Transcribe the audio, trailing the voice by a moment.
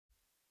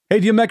Hey,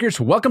 deal makers,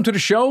 welcome to the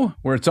show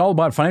where it's all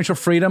about financial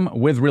freedom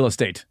with real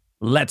estate.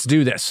 Let's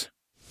do this.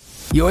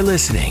 You're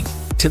listening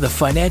to the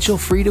Financial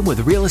Freedom with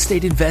Real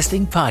Estate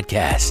Investing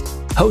podcast,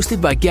 hosted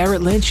by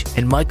Garrett Lynch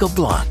and Michael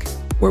Blanc,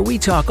 where we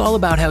talk all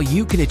about how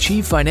you can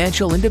achieve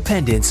financial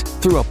independence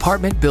through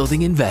apartment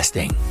building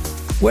investing.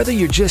 Whether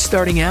you're just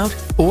starting out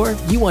or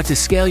you want to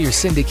scale your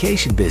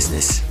syndication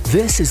business,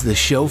 this is the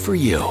show for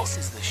you.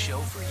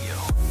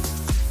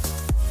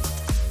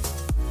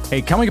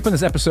 Hey, coming up in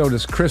this episode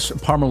is Chris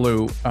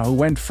Pomerleau, who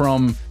went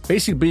from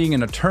basically being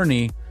an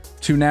attorney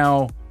to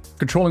now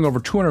controlling over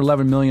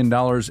 $211 million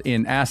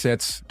in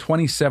assets,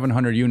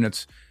 2,700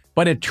 units.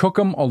 But it took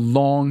him a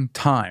long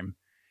time.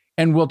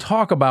 And we'll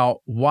talk about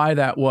why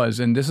that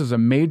was. And this is a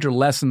major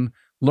lesson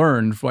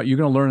learned, what you're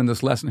going to learn in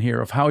this lesson here,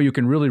 of how you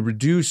can really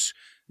reduce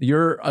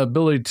your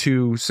ability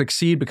to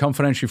succeed, become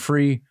financially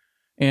free,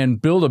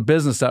 and build a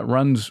business that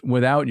runs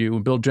without you,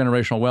 and build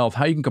generational wealth,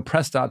 how you can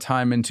compress that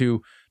time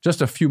into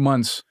just a few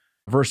months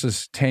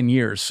versus 10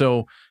 years.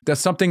 So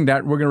that's something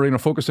that we're going to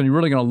focus on. You're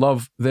really going to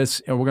love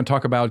this. And we're going to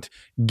talk about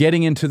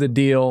getting into the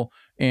deal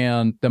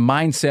and the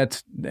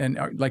mindset. And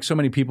like so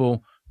many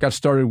people got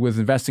started with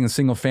investing in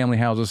single family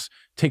houses,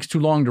 takes too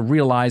long to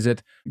realize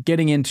it,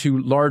 getting into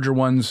larger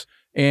ones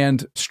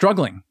and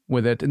struggling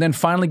with it. And then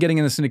finally getting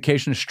into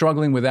syndication,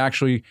 struggling with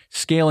actually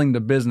scaling the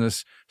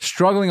business,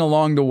 struggling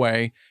along the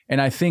way.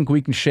 And I think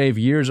we can shave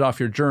years off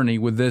your journey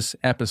with this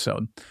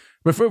episode.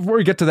 But before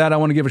we get to that, I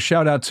want to give a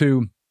shout out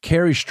to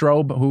Carrie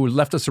Strobe, who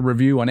left us a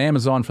review on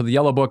Amazon for the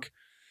Yellow Book.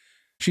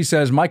 She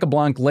says, Michael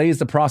Blanc lays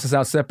the process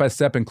out step by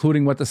step,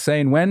 including what to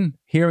say and when.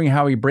 Hearing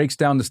how he breaks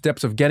down the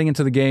steps of getting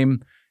into the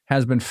game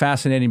has been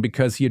fascinating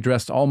because he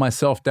addressed all my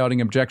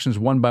self-doubting objections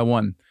one by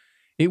one.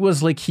 It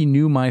was like he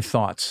knew my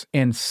thoughts.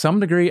 And some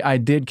degree I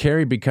did,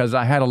 Carrie, because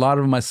I had a lot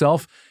of them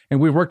myself. And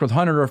we've worked with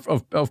hundreds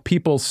of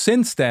people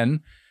since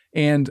then.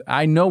 And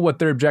I know what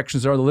their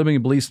objections are, the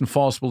limiting beliefs and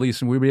false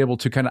beliefs, and we'll be able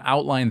to kind of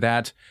outline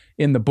that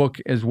in the book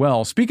as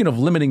well. Speaking of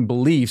limiting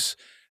beliefs,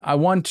 I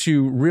want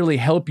to really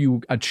help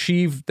you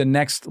achieve the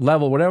next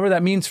level, whatever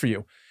that means for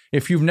you.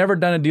 If you've never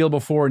done a deal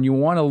before and you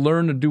want to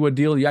learn to do a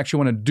deal, you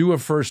actually want to do a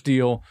first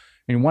deal,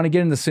 and you want to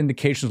get into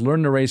syndications,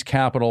 learn to raise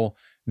capital,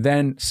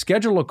 then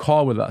schedule a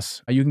call with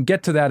us. You can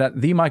get to that at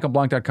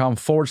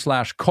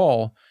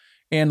themichaelblanc.com/call.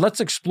 And let's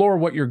explore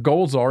what your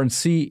goals are and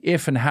see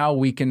if and how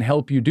we can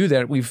help you do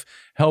that. We've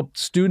helped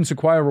students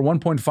acquire over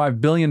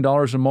 $1.5 billion in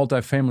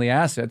multifamily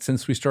assets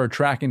since we started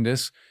tracking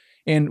this.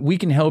 And we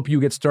can help you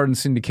get started in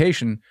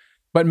syndication.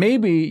 But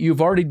maybe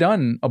you've already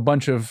done a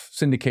bunch of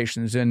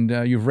syndications and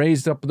you've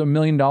raised up $1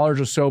 million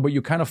or so, but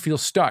you kind of feel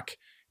stuck.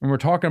 And we're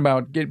talking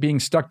about being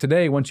stuck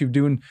today once you've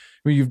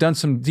done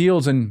some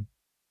deals and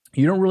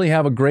you don't really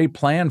have a great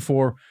plan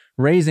for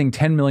raising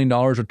 $10 million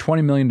or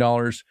 $20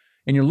 million.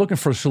 And you're looking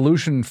for a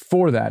solution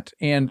for that.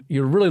 And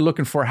you're really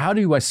looking for, how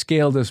do I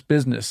scale this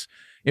business?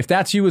 If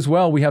that's you as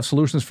well, we have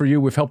solutions for you.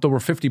 We've helped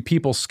over 50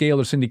 people scale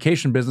their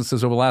syndication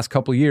businesses over the last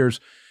couple of years.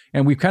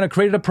 And we've kind of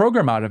created a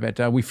program out of it.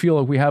 We feel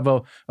like we have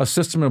a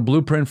system and a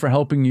blueprint for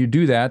helping you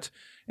do that.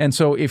 And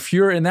so if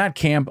you're in that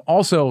camp,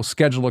 also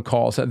schedule a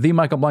call. It's at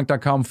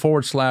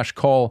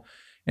themichaelblanc.com/call.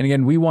 And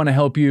again, we want to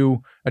help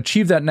you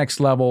achieve that next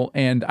level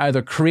and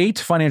either create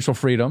financial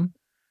freedom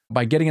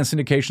by getting in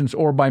syndications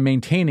or by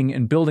maintaining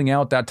and building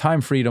out that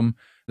time freedom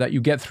that you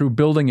get through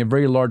building a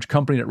very large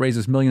company that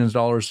raises millions of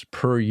dollars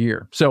per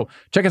year. So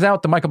check us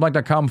out,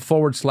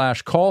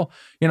 themichaelblanc.com/call.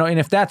 And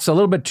if that's a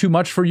little bit too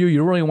much for you,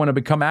 you really want to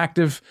become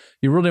active,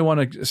 you really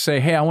want to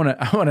say, hey, I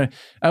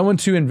want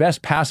to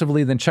invest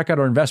passively, then check out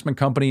our investment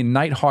company,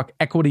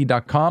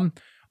 nighthawkequity.com.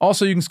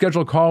 Also, you can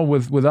schedule a call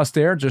with us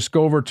there. Just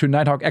go over to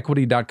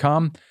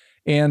nighthawkequity.com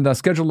and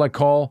schedule that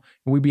call.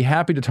 We'd be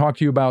happy to talk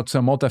to you about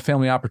some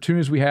multifamily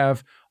opportunities we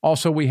have.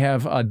 Also, we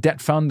have a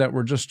debt fund that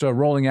we're just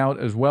rolling out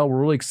as well. We're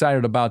really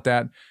excited about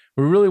that.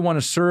 We really want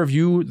to serve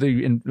you,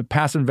 the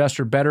passive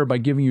investor, better by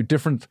giving you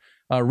different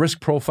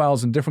risk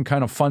profiles and different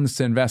kind of funds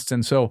to invest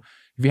in. So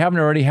if you haven't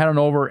already, head on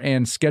over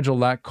and schedule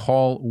that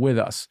call with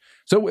us.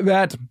 So with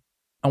that,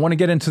 I want to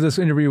get into this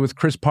interview with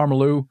Chris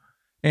Pomerleau.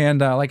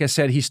 And like I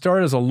said, he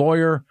started as a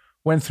lawyer,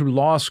 went through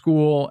law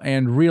school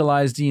and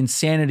realized the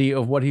insanity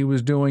of what he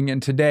was doing.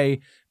 And today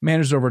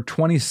manages over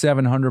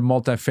 2,700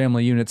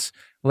 multifamily units.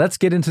 Let's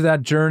get into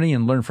that journey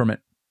and learn from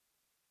it.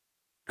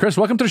 Chris,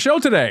 welcome to the show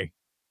today.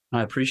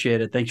 I appreciate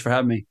it. Thanks for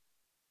having me.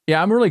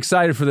 Yeah, I'm really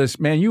excited for this,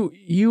 man. You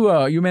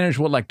manage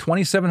what, like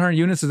 2,700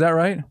 units? Is that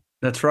right?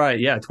 That's right.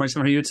 Yeah,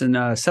 2,700 units in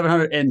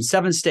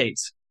 707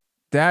 states.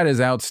 That is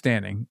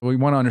outstanding. We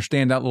want to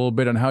understand that a little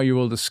bit on how you're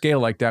able to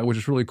scale like that, which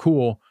is really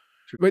cool.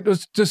 But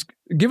just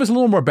give us a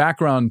little more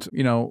background,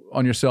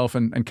 on yourself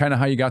and kind of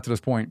how you got to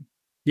this point.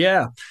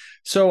 Yeah.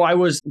 So I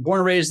was born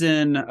and raised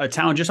in a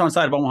town just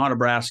outside of Omaha,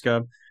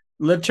 Nebraska.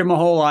 Lived here my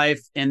whole life.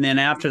 And then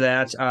after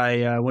that,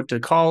 I went to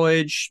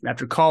college.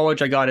 After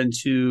college, I got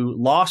into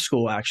law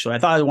school, actually. I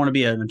thought I wanted to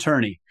be an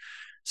attorney.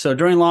 So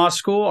during law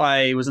school,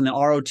 I was in the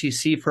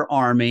ROTC for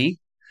Army.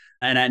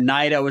 And at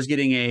night, I was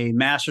getting a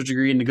master's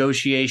degree in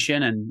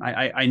negotiation. And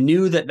I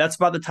knew that that's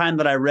about the time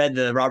that I read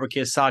the Robert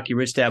Kiyosaki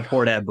Rich Dad,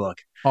 Poor Dad book.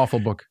 Awful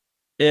book.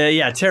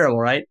 Yeah, terrible,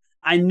 right?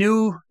 I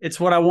knew it's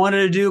what I wanted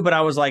to do, but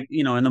I was like,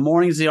 in the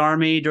mornings, the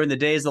Army, during the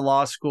days, the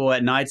law school,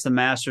 at nights, the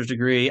master's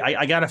degree.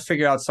 I got to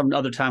figure out some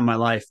other time in my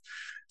life.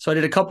 So I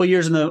did a couple of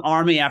years in the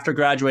Army after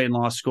graduating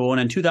law school.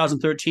 And in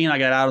 2013, I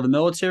got out of the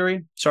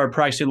military, started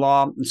practicing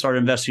law, and started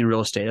investing in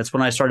real estate. That's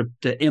when I started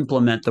to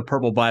implement the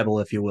Purple Bible,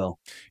 if you will.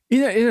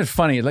 Yeah, it is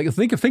funny. Like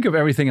think of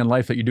everything in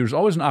life that you do. There's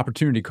always an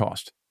opportunity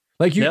cost.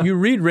 Like you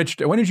read Rich.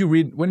 When did you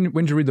read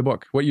the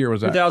book? What year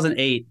was that?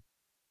 2008.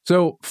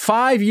 So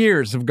 5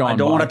 years have gone. I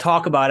don't want to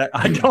talk about it.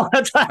 I don't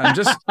want to. I'm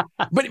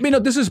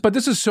just, but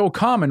this is so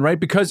common, right?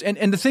 Because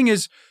and the thing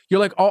is, you're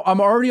like, oh,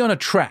 I'm already on a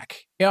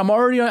track. Yeah, I'm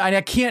already on, and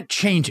I can't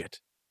change it.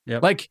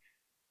 Yep. Like,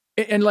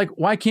 and like,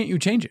 why can't you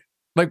change it?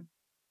 Like,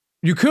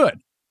 you could.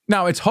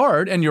 Now it's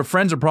hard, and your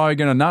friends are probably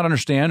going to not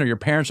understand, or your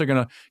parents are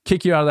going to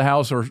kick you out of the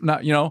house, or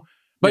not.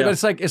 But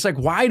it's like,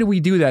 why do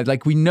we do that?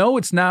 Like, we know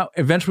it's not.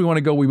 Eventually,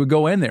 we would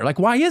go in there. Like,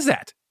 why is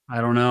that? I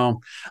don't know.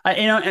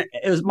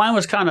 Mine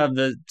was kind of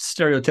the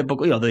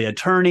stereotypical, the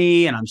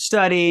attorney, and I'm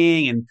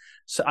studying, and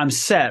so I'm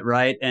set,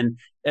 right? And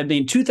I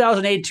mean,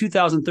 2008,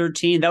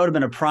 2013, that would have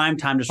been a prime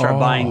time to start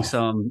buying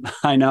some.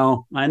 I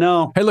know.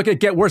 Hey, look, it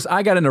get worse.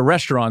 I got into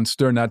restaurants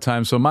during that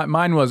time, so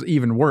mine was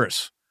even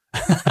worse.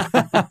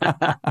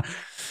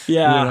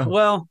 Yeah.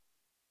 Well,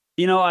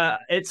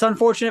 it's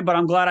unfortunate, but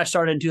I'm glad I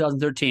started in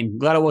 2013.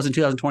 Glad it wasn't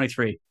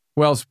 2023.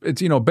 Well,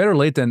 it's better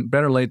late than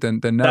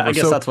never. I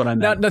guess that's what I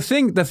meant. Now,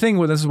 the thing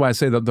with this is why I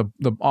say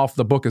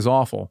the book is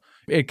awful.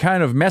 It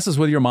kind of messes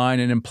with your mind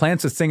and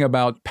implants this thing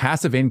about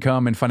passive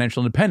income and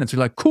financial independence.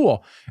 You're like,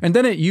 cool, and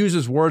then it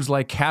uses words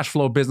like cash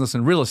flow, business,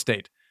 and real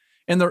estate.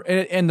 And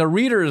the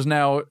reader is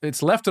now,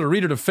 it's left to the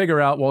reader to figure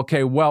out,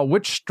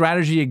 which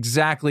strategy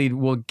exactly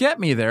will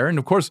get me there. And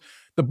of course,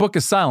 the book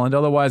is silent.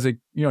 Otherwise,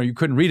 you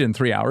couldn't read it in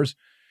 3 hours.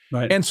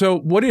 Right. And so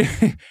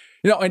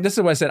and this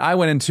is what I said. I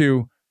went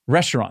into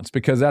restaurants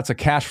because that's a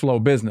cash flow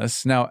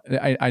business. Now,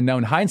 I know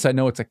in hindsight,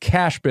 it's a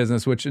cash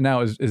business, which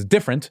now is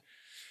different.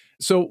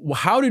 So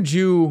how did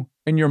you,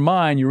 in your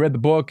mind, you read the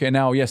book and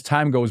now, yes,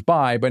 time goes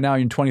by, but now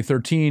in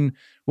 2013,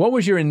 what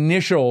was your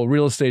initial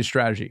real estate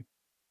strategy?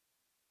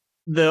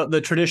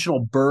 The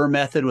traditional BRRRR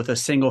method with a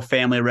single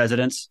family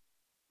residence.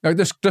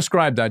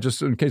 Describe that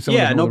just in case.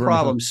 Yeah, no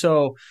problem.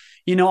 So,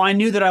 I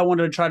knew that I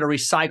wanted to try to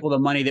recycle the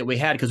money that we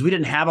had because we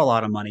didn't have a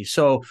lot of money.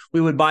 So we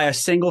would buy a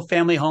single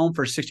family home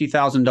for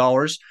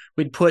 $60,000.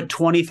 We'd put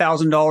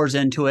 $20,000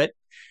 into it.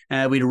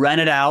 We'd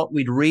rent it out.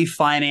 We'd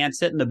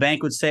refinance it. And the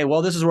bank would say,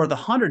 well, this is worth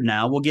 $100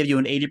 now. We'll give you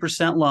an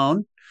 80%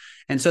 loan.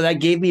 And so that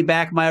gave me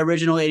back my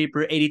original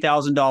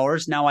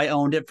 $80,000. Now I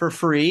owned it for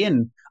free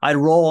and I'd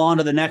roll on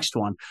to the next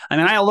one. I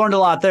mean, I learned a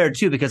lot there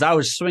too, because I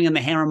was swinging the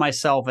hammer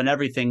myself and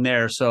everything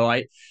there. So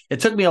it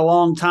took me a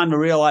long time to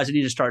realize I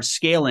need to start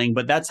scaling,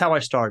 but that's how I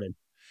started.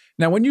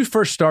 Now, when you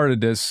first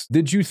started this,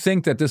 did you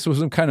think that this was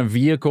some kind of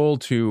vehicle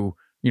to,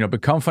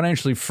 become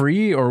financially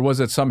free? Or was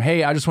it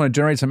hey, I just want to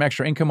generate some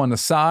extra income on the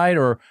side,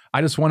 or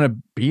I just want to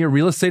be a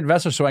real estate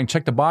investor so I can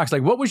check the box?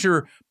 Like, what was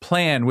your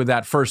plan with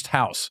that first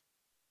house?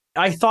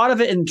 I thought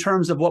of it in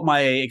terms of what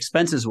my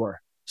expenses were.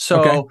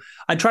 So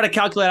I try to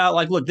calculate out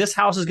look, this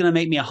house is going to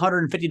make me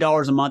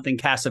 $150 a month in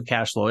passive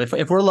cash flow.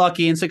 If we're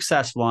lucky and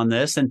successful on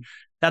this, and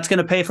that's going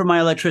to pay for my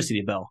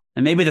electricity bill.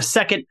 And maybe the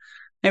second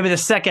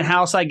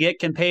house I get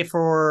can pay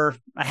for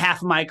a half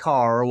of my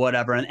car or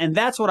whatever. And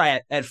that's what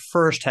I at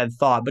first had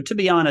thought. But to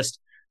be honest,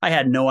 I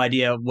had no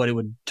idea what it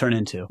would turn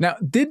into. Now,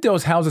 did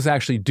those houses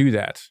actually do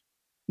that?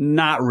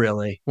 Not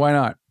really. Why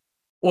not?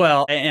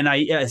 Well, and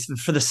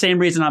for the same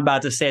reason I'm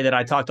about to say that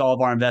I talk to all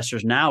of our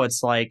investors now,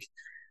 it's like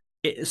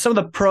some of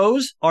the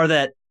pros are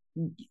that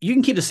you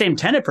can keep the same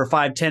tenant for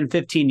 5, 10,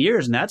 15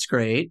 years, and that's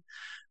great.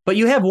 But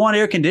you have one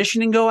air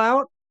conditioning go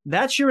out,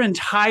 that's your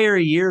entire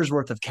year's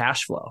worth of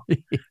cash flow.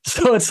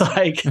 So it's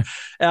like,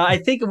 I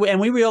think, and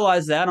we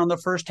realized that on the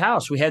first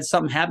house, we had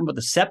something happen with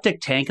the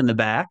septic tank in the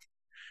back.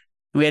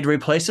 We had to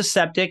replace the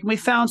septic, and we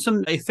found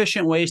some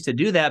efficient ways to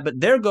do that. But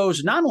there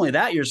goes not only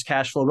that year's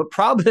cash flow, but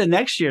probably the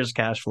next year's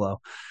cash flow.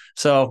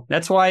 So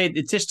that's why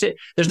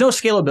there's no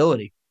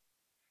scalability.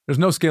 There's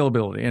no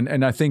scalability.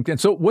 And I think, and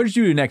so what did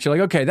you do next? You're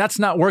like, okay, that's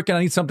not working. I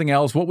need something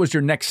else. What was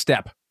your next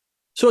step?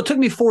 So it took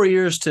me 4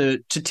 years to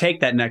take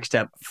that next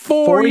step.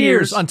 4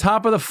 years on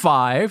top of the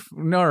 5.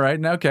 All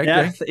right. Okay.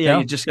 Yeah. Okay. Yeah.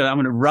 I'm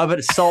going to rub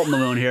it salt in the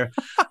wound here.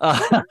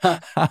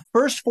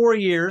 First 4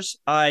 years,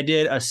 I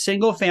did a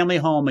single family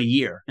home a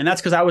year. And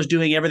that's because I was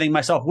doing everything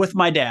myself with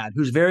my dad,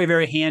 who's very,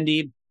 very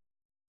handy.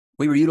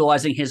 We were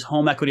utilizing his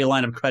home equity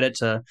line of credit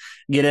to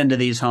get into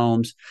these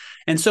homes.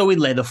 And so we'd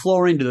lay the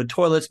flooring, do the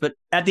toilets. But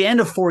at the end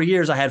of 4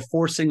 years, I had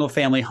 4 single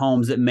family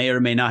homes that may or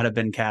may not have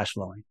been cash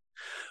flowing,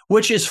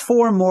 which is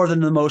 4 more than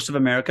the most of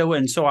America.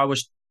 And so I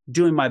was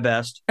doing my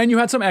best. And you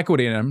had some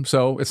equity in them.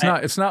 So it's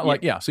not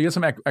like, so you had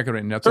some equity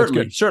in them. That's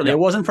good. Certainly. Yeah. It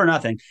wasn't for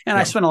nothing. And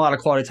I spent a lot of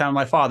quality time with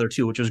my father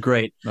too, which was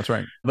great. That's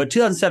right. But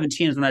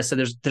 2017 is when I said,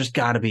 there's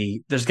gotta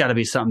be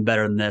something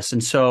better than this.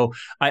 And so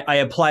I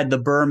applied the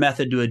BRRRR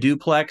method to a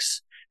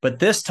duplex. But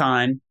this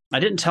time, I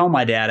didn't tell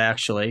my dad,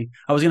 actually.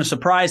 I was going to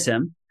surprise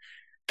him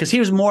because he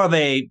was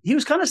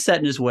kind of set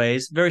in his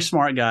ways, very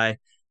smart guy.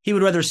 he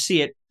would rather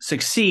see it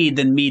succeed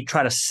than me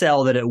try to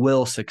sell that it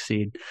will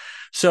succeed.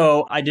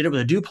 So I did it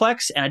with a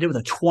duplex and I did it with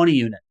a 20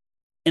 unit.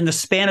 In the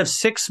span of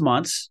 6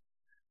 months,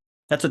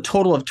 that's a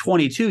total of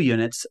 22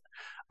 units.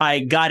 I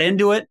got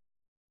into it,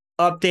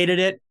 updated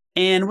it,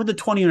 and with the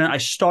 20 unit, I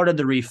started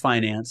the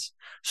refinance.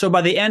 So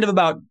by the end of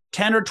about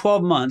 10 or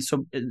 12 months,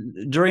 so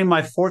during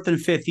my 4th and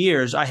 5th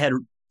years, I had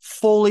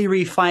fully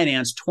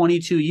refinanced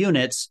 22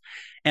 units,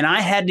 and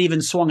I hadn't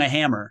even swung a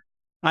hammer.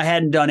 I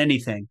hadn't done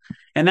anything.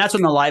 And that's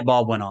when the light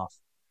bulb went off.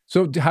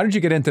 So how did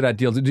you get into that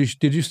deal?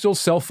 Did you still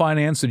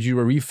self-finance? Did you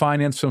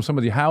refinance some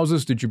of the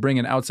houses? Did you bring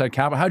in outside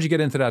capital? How did you get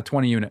into that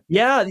 20 unit?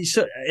 Yeah,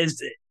 so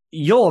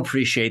you'll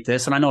appreciate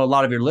this, and I know a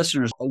lot of your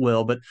listeners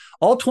will, but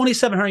all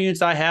 2,700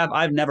 units I have,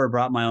 I've never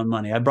brought my own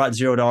money. I brought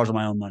 $0 of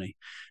my own money.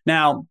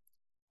 Now,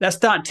 that's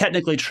not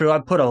technically true.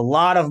 I've put a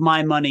lot of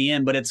my money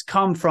in, but it's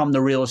come from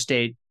the real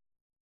estate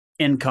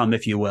income,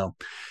 if you will.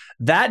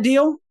 That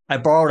deal, I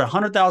borrowed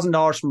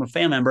 $100,000 from a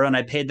family member, and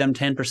I paid them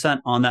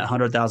 10% on that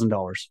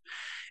 $100,000.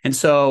 And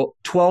so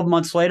 12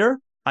 months later,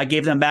 I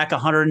gave them back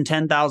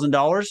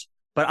 $110,000,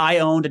 but I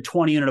owned a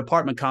 20-unit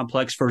apartment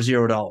complex for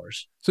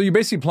 $0. So you're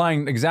basically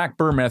applying exact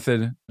BRRRR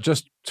method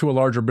just to a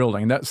larger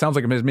building. And that sounds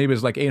like maybe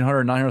it's like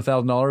 $800,000,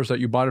 $900,000 that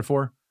you bought it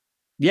for?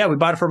 Yeah, we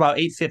bought it for about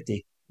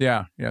 $850,000.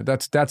 Yeah,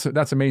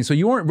 that's amazing. So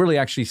you weren't really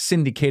actually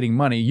syndicating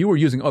money. You were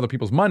using other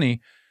people's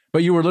money,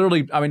 but you were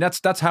literally, I mean,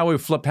 that's how we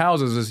flip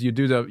houses is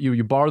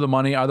you borrow the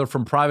money either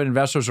from private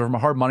investors or from a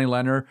hard money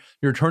lender.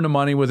 You return the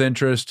money with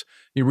interest,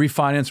 you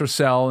refinance or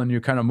sell, and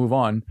you kind of move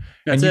on.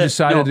 That's and you it.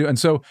 decided to, and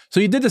so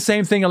you did the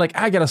same thing. You're like,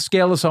 I got to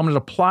scale this. So I'm going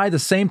to apply the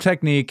same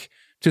technique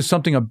to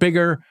something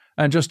bigger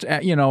and just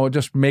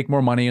make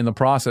more money in the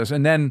process.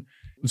 And then,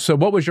 so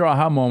what was your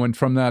aha moment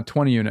from that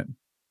 20 unit?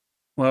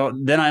 Well,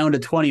 then I owned a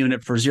 20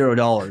 unit for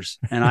 $0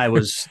 and I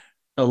was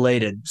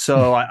elated.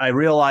 So I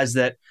realized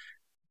that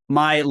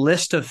my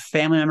list of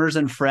family members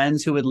and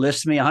friends who would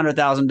list me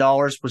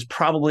 $100,000 was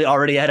probably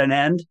already at an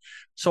end.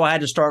 So I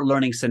had to start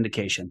learning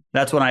syndication.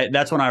 That's when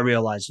I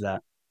realized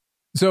that.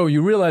 So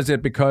you realized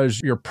it because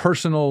your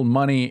personal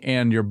money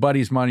and your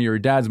buddy's money, or your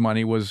dad's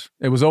money was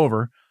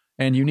over,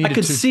 and you needed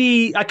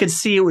I could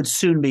see it would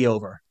soon be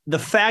over. The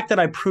fact that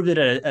I proved it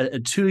at a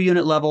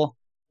 2-unit level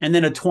and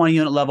then a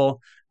 20-unit level,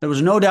 there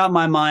was no doubt in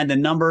my mind, the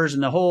numbers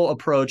and the whole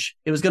approach,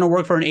 it was going to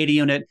work for an 80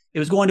 unit. It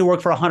was going to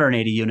work for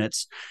 180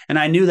 units. And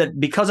I knew that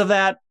because of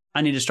that,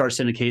 I need to start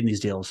syndicating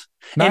these deals.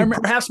 Now, and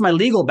perhaps my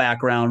legal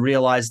background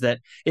realized that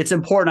it's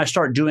important I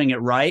start doing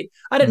it right.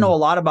 I didn't know a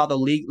lot about the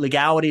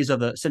legalities of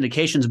the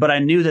syndications, but I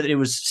knew that it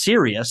was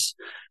serious.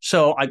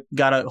 So I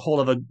got a hold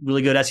of a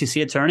really good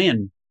SEC attorney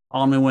and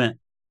on we went.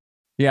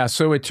 Yeah.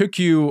 So it took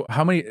you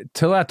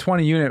till that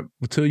 20 unit,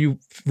 till you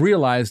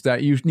realized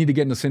that you need to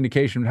get into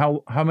syndication.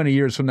 How many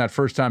years from that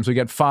first time? So you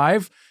get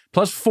 5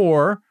 plus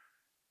 4,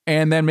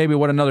 and then maybe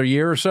another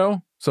year or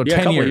so? So yeah, 10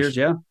 a couple years. Years,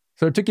 yeah.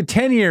 So it took you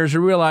 10 years to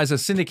realize that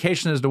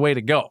syndication is the way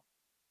to go.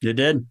 It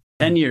did.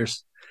 10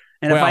 years.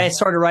 And if I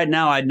started right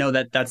now, I'd know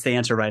that that's the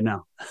answer right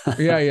now.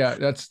 Yeah.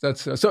 That's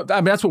so. I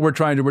mean, that's what we're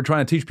trying to do. We're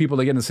trying to teach people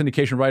to get into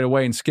syndication right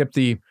away and skip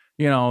the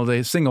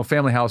single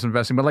family house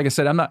investing. But like I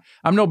said,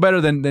 I'm no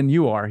better than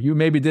you are. You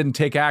maybe didn't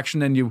take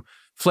action and you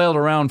flailed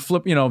around,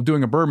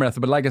 doing a BRRRR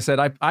method. But like I said,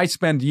 I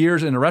spent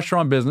years in the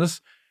restaurant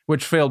business,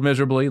 which failed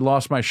miserably,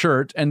 lost my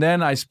shirt. And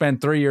then I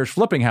spent 3 years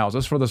flipping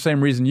houses for the same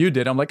reason you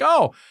did. I'm like,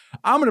 oh,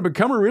 I'm going to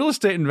become a real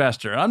estate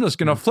investor. I'm just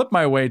going to flip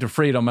my way to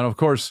freedom. And of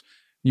course,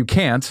 you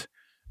can't.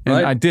 And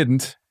right. I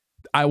didn't.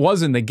 I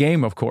was in the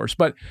game, of course.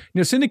 But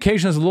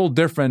syndication is a little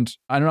different.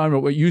 I don't know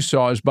what you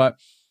saw but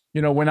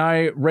when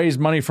I raised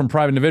money from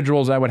private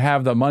individuals, I would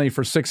have the money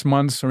for 6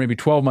 months or maybe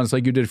 12 months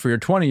like you did for your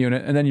 20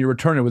 unit, and then you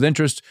return it with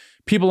interest.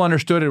 People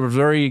understood it was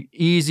very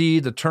easy.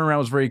 The turnaround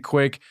was very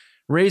quick.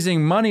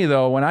 Raising money,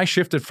 though, when I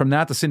shifted from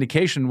that to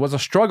syndication was a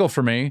struggle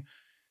for me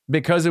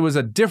because it was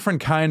a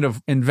different kind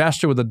of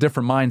investor with a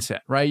different mindset,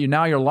 right?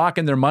 Now you're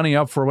locking their money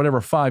up for whatever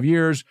 5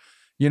 years.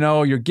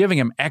 You're giving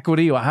them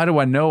equity. How do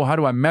I know? How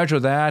do I measure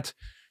that?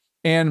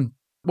 And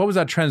what was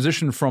that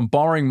transition from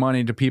borrowing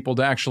money to people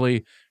to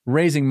actually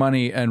raising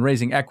money and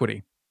raising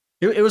equity?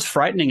 It was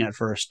frightening at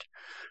first.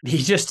 You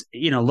just,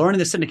 learning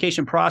the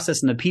syndication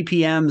process and the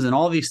PPMs and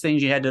all these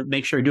things you had to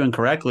make sure you're doing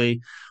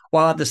correctly,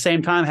 while at the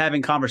same time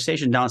having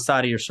conversation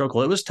outside of your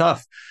circle. It was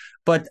tough.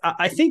 But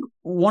I think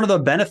one of the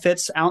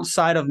benefits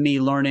outside of me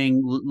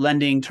learning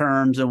lending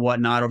terms and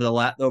whatnot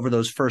over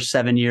those first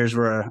 7 years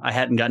where I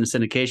hadn't gotten to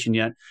syndication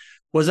yet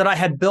was that I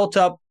had built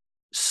up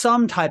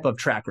some type of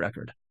track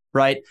record,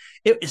 right?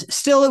 It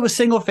was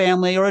single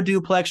family or a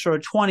duplex or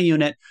a 20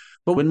 unit.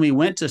 But when we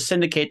went to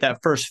syndicate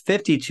that first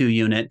 52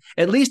 unit,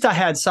 at least I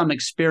had some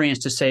experience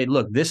to say,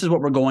 look, this is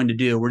what we're going to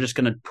do. We're just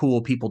going to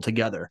pool people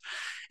together.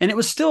 And it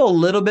was still a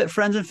little bit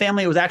friends and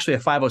family. It was actually a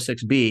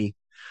 506B.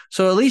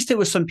 So at least it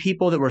was some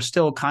people that were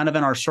still kind of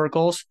in our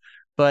circles.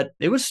 But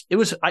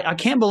I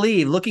can't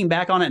believe, looking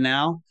back on it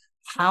now,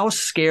 how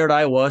scared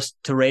I was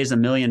to raise $1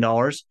 million.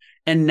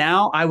 And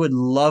now I would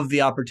love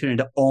the opportunity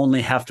to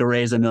only have to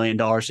raise $1 million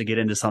to get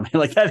into something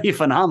like that'd be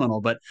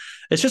phenomenal. But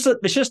it's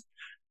just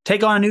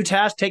take on a new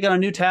task,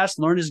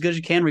 learn as good as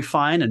you can,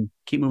 refine, and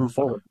keep moving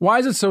forward. Why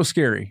is it so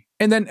scary?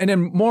 And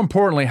then more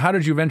importantly, how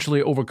did you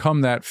eventually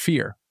overcome that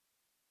fear?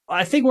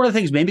 I think one of the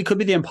things maybe could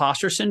be the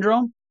imposter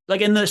syndrome.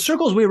 Like in the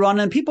circles we run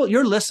in, people,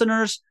 your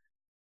listeners,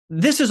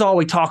 this is all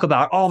we talk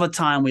about all the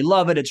time. We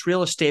love it. It's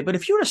real estate. But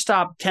if you were to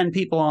stop 10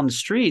 people on the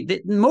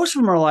street, most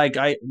of them are like,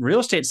 real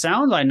estate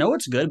sounds, I know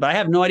it's good, but I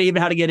have no idea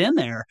even how to get in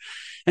there.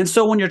 And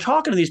so when you're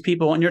talking to these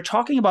people and you're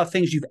talking about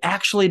things you've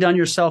actually done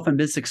yourself and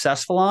been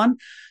successful on,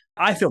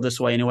 I feel this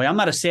way anyway. I'm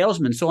not a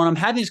salesman. So when I'm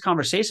having these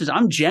conversations,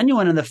 I'm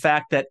genuine in the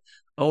fact that,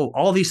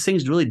 all these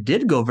things really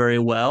did go very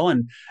well.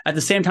 And at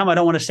the same time, I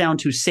don't want to sound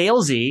too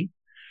salesy.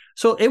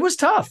 So it was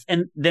tough.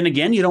 And then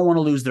again, you don't want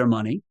to lose their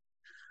money.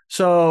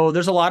 So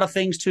there's a lot of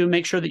things to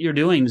make sure that you're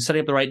doing, setting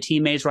up the right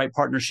teammates, right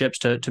partnerships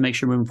to make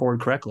sure you're moving forward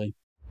correctly.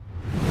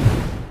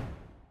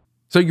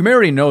 So you may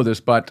already know this,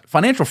 but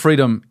financial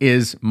freedom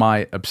is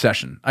my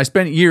obsession. I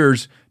spent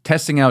years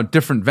testing out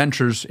different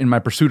ventures in my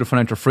pursuit of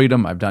financial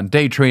freedom. I've done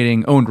day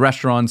trading, owned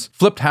restaurants,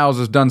 flipped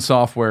houses, done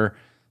software.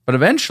 But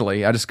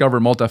eventually, I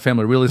discovered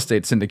multifamily real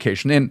estate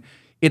syndication, and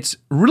it's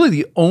really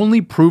the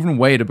only proven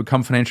way to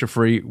become financially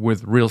free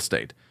with real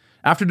estate.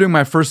 After doing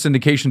my first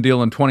syndication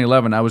deal in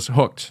 2011, I was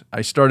hooked.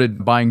 I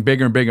started buying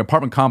bigger and bigger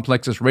apartment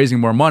complexes, raising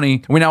more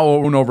money. We now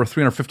own over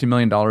 $350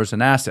 million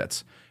in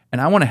assets.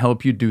 And I want to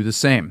help you do the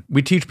same.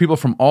 We teach people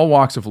from all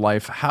walks of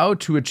life how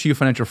to achieve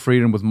financial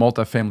freedom with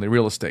multifamily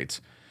real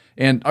estate.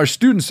 And our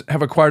students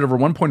have acquired over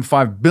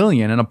 $1.5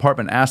 billion in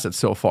apartment assets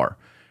so far.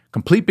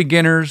 Complete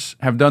beginners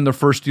have done their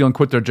first deal and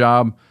quit their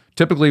job,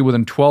 typically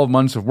within 12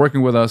 months of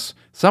working with us,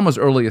 some as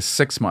early as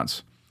 6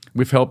 months.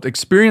 We've helped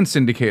experienced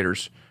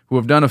syndicators who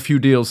have done a few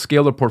deals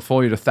scale their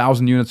portfolio to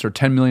 1,000 units or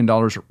 $10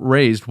 million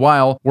raised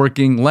while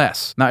working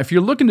less. Now, if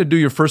you're looking to do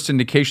your first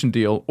syndication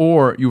deal,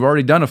 or you've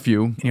already done a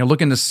few and you're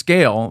looking to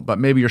scale, but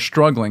maybe you're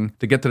struggling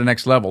to get to the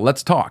next level,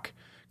 let's talk.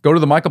 Go to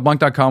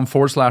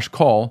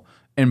themichaelblank.com/call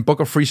and book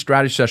a free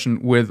strategy session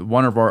with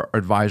one of our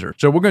advisors.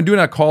 So what we're going to do in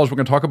that call is we're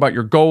going to talk about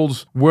your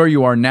goals, where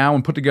you are now,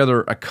 and put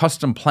together a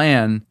custom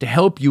plan to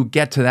help you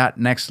get to that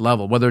next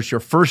level, whether it's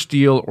your first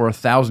deal or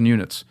 1,000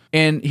 units.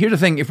 And here's the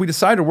thing, if we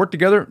decide to work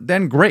together,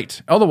 then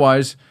great.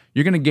 Otherwise,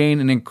 you're going to gain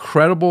an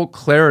incredible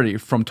clarity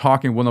from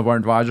talking with one of our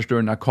advisors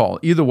during that call.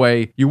 Either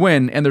way, you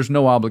win, and there's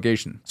no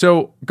obligation.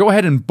 So go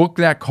ahead and book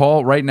that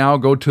call right now.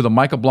 Go to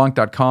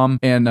themichaelblank.com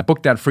and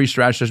book that free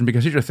strategy session,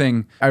 because here's the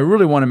thing. I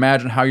really want to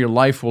imagine how your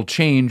life will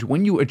change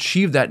when you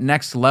achieve that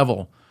next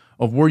level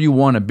of where you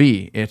want to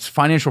be. It's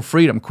financial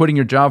freedom, quitting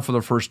your job for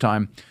the first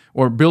time,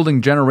 or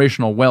building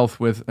generational wealth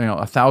with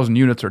 1,000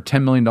 units or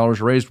 $10 million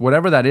raised,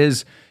 whatever that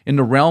is in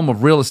the realm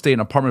of real estate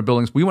and apartment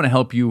buildings. We want to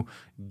help you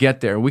get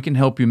there. We can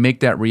help you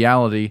make that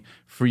reality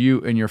for you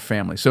and your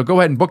family. So go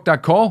ahead and book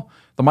that call,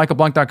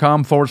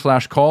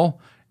 themichaelblank.com/call.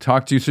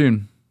 Talk to you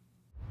soon.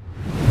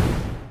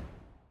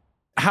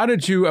 How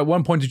did you, at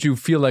one point, did you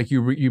feel like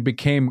you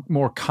became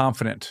more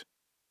confident?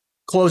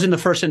 Closing the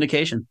first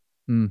syndication.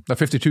 The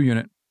 52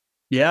 unit.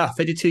 Yeah,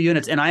 52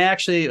 units. And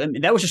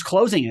that was just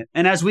closing it.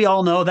 And as we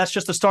all know, that's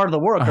just the start of the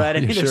work, right?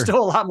 There's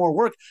still a lot more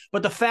work.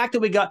 But the fact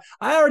that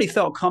I already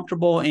felt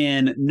comfortable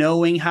in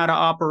knowing how to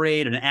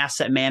operate and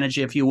asset manage,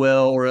 if you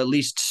will, or at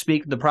least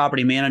speak to the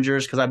property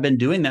managers, because I've been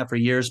doing that for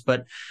years.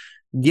 But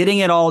getting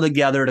it all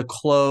together to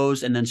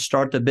close and then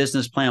start the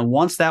business plan,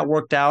 once that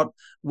worked out,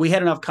 we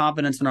had enough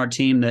confidence in our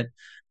team that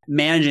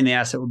managing the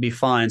asset would be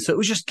fine. So it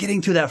was just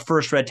getting through that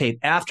first red tape.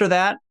 After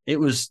that, it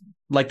was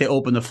like they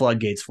opened the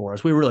floodgates for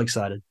us. We were really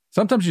excited.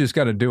 Sometimes you just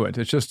got to do it.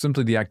 It's just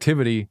simply the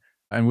activity.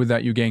 And with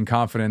that, you gain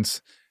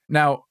confidence.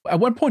 Now,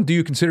 at what point do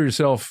you consider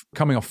yourself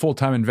becoming a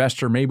full-time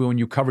investor? Maybe when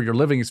you cover your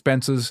living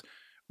expenses,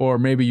 or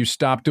maybe you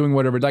stop doing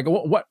whatever. Like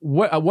what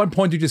at what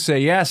point did you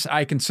say, yes,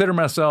 I consider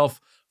myself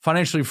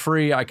financially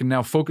free. I can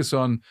now focus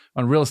on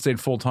real estate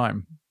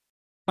full-time?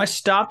 I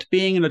stopped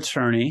being an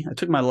attorney. I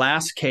took my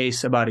last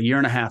case about a year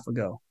and a half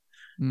ago.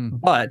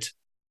 But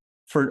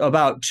for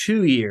about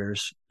 2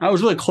 years, I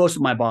was really close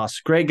with my boss,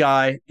 great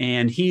guy,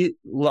 and he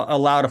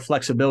allowed a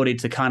flexibility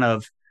to kind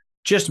of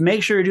just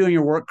make sure you're doing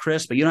your work,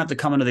 Chris, but you don't have to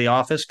come into the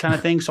office kind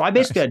of thing. So I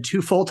basically had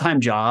 2 full-time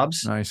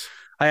jobs. Nice.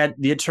 I had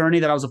the attorney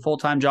that I was a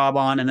full-time job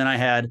on, and then I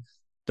had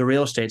the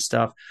real estate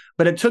stuff.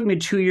 But it took me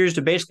 2 years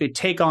to basically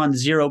take on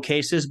 0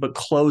 cases, but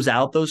close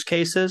out those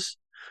cases.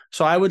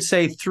 So I would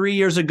say 3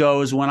 years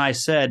ago is when I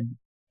said,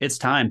 it's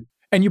time.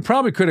 And you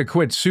probably could have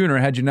quit sooner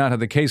had you not had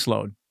the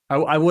caseload.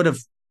 I would have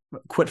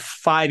quit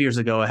 5 years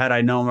ago had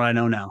I known what I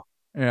know now.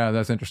 Yeah,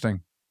 that's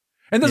interesting.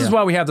 And this is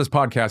why we have this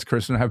podcast,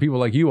 Chris, and have people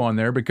like you on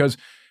there, because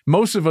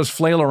most of us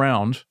flail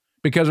around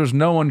because there's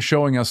no one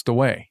showing us the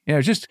way.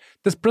 Just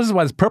this is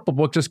why this purple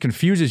book just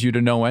confuses you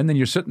to no end. Then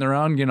you're sitting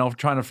around,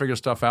 trying to figure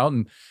stuff out.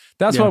 And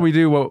that's why we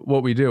do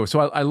what we do. So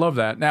I love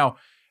that. Now,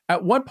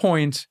 at what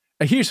point,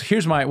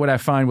 here's what I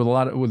find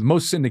with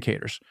most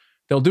syndicators.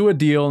 They'll do a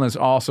deal and it's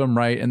awesome,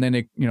 right? And then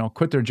they,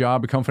 quit their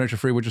job, become financial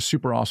free, which is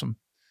super awesome.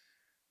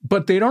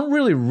 But they don't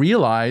really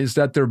realize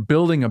that they're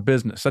building a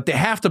business, that they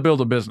have to build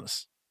a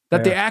business,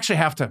 that they actually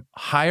have to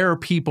hire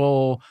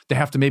people. They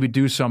have to maybe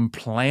do some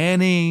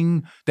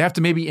planning. They have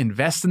to maybe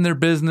invest in their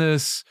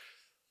business.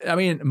 I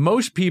mean,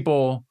 most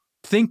people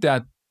think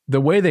that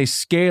the way they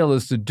scale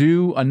is to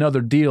do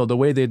another deal the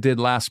way they did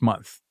last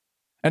month.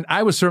 And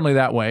I was certainly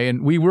that way.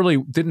 And we really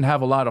didn't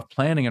have a lot of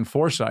planning and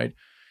foresight.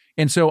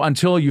 And so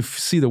until you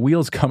see the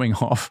wheels coming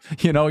off,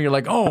 you're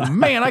like, oh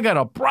man, I got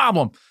a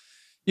problem.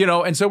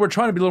 And so we're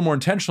trying to be a little more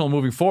intentional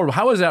moving forward.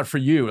 How is that for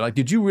you? Like,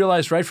 did you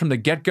realize right from the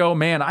get-go,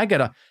 man, I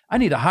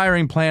need a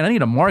hiring plan. I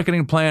need a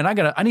marketing plan.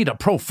 I need a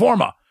pro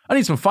forma. I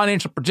need some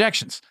financial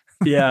projections.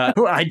 Yeah,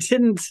 I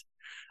didn't.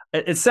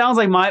 It sounds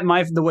like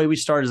the way we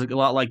started is a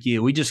lot like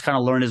you. We just kind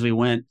of learned as we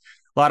went.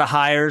 A lot of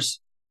hires.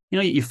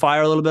 You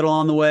fire a little bit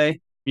along the way.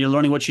 You're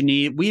learning what you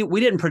need. We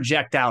didn't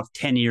project out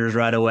 10 years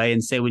right away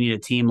and say we need a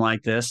team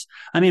like this.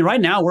 I mean, right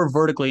now we're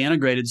vertically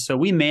integrated, so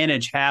we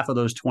manage half of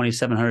those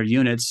 2,700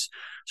 units.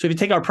 So if you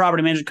take our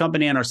property management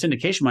company and our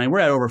syndication money, we're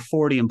at over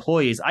 40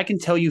 employees. I can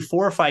tell you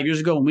 4 or 5 years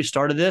ago when we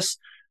started this,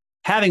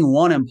 having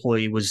one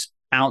employee was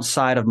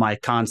outside of my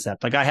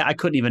concept. Like I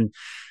couldn't even.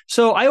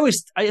 So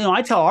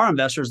I tell our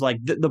investors, like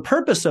the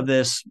purpose of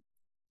this,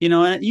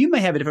 and you may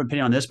have a different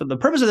opinion on this, but the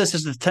purpose of this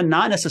is to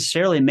not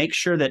necessarily make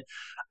sure that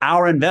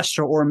our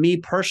investor or me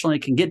personally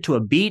can get to a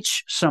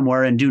beach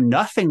somewhere and do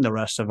nothing the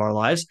rest of our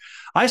lives.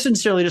 I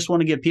sincerely just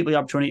want to give people the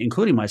opportunity,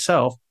 including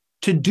myself,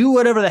 to do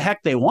whatever the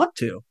heck they want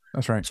to.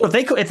 That's right. So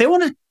if they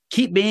want to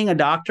keep being a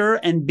doctor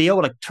and be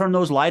able to turn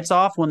those lights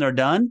off when they're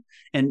done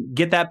and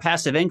get that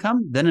passive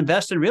income, then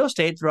invest in real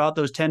estate throughout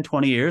those 10,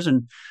 20 years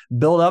and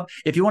build up.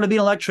 If you want to be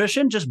an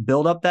electrician, just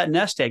build up that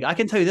nest egg. I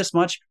can tell you this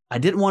much. I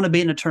didn't want to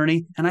be an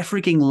attorney and I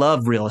freaking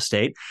love real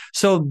estate.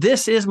 So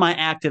this is my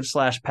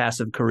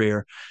active/passive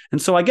career.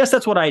 And so I guess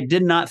that's what I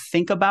did not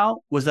think about,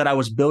 was that I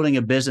was building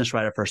a business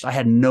right at first. I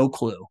had no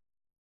clue.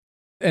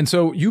 And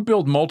so you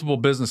build multiple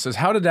businesses.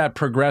 How did that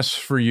progress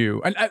for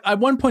you? And at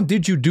one point,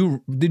 did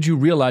you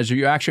realize that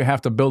you actually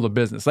have to build a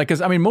business? Like, because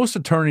I mean, most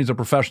attorneys or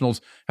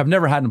professionals have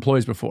never had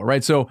employees before,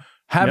 right? So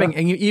having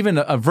even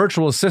a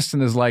virtual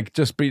assistant is like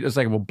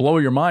will blow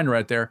your mind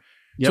right there.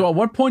 Yep. So at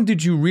what point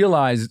did you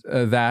realize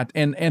that?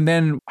 And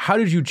then how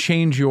did you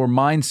change your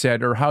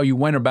mindset or how you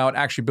went about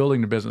actually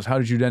building the business? How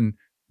did you then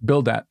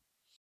build that?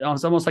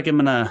 It's almost like I'm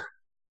in a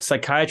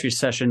psychiatry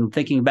session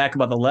thinking back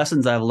about the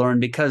lessons I've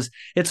learned, because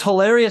it's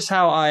hilarious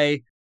how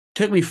it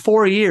took me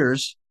 4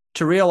 years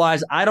to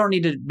realize I don't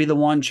need to be the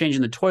one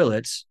changing the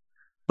toilets,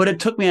 but it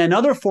took me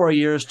another 4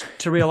 years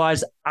to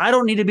realize I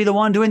don't need to be the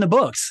one doing the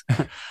books.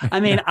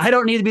 I mean, I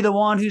don't need to be the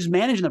one who's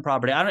managing the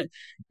property.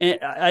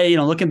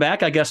 Looking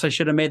back, I guess I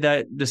should have made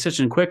that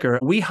decision quicker.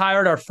 We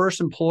hired our first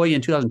employee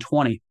in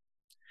 2020.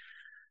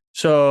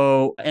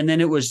 So, and then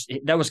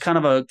that was kind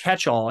of a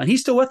catch-all, and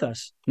he's still with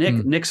us.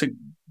 Nick's a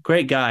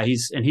great guy.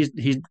 He's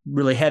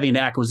really heavy into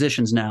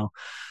acquisitions now.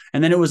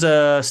 And then it was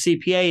a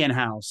CPA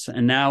in-house.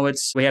 And now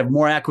we have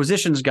more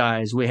acquisitions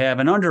guys. We have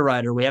an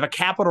underwriter. We have a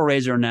capital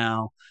raiser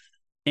now.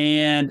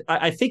 And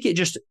I think it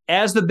just,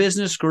 as the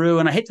business grew,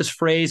 and I hate this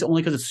phrase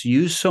only because it's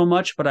used so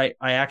much, but I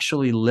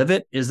actually live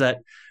it, is that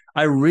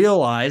I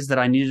realized that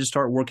I needed to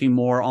start working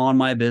more on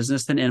my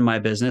business than in my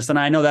business. And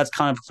I know that's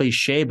kind of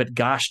cliche, but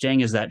gosh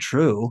dang, is that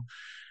true?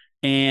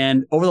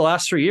 And over the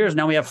last 3 years,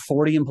 now we have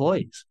 40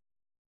 employees.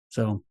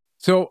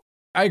 So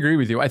I agree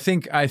with you. I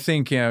think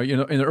in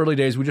the early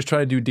days, we just try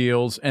to do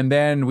deals, and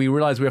then we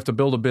realize we have to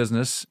build a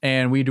business,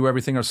 and we do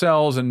everything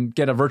ourselves and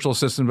get a virtual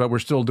assistant, but we're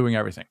still doing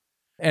everything.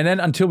 And then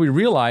until we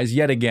realize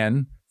yet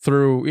again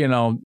through,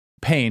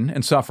 pain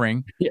and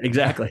suffering. Yeah,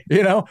 exactly.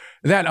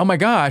 That, oh my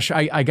gosh,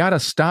 I got to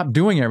stop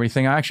doing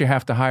everything. I actually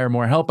have to hire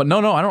more help. But no,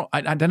 I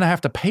don't. Then I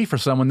have to pay for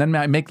someone. Then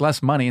I make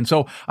less money. And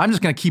so I'm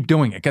just going to keep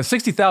doing it because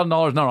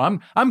 $60,000, no,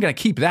 I'm going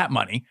to keep that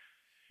money.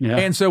 Yeah.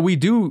 And so we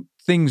do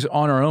things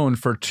on our own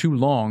for too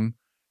long.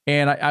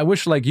 And I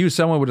wish, like you,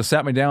 someone would have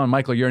sat me down,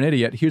 Michael, you're an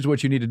idiot. Here's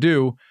what you need to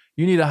do.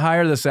 You need to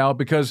hire this out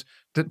because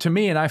to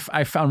me, and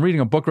I found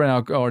reading a book right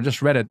now, or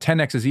just read it,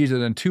 10X is easier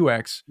than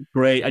 2X.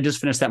 Great. I just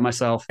finished that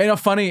myself.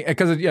 Funny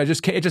because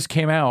it just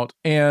came out.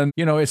 And,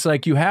 it's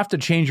like you have to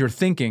change your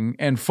thinking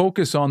and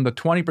focus on the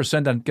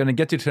 20% that's going to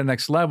get you to the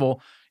next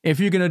level. If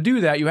you're going to do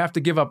that, you have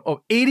to give up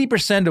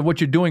 80% of what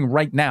you're doing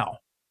right now.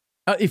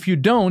 If you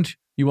don't,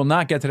 you will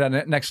not get to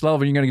that next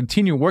level. You're going to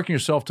continue working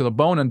yourself to the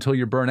bone until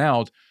you burn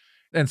out.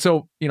 And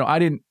so,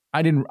 I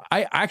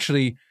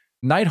actually,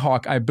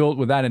 Nighthawk, I built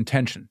with that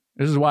intention.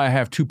 This is why I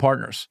have 2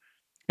 partners.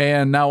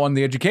 And now on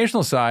the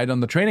educational side, on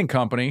the training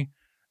company,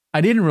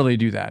 I didn't really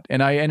do that.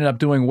 And I ended up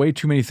doing way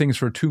too many things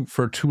for too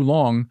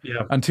long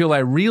until I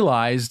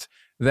realized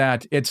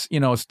that it's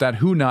that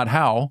who, not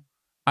how.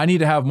 I need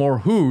to have more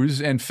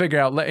who's and figure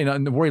out,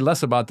 and worry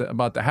less about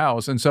the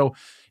hows. And so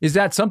is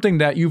that something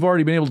that you've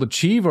already been able to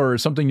achieve or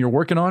something you're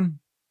working on?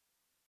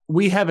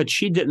 We have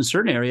achieved it in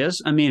certain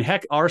areas. I mean,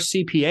 heck, our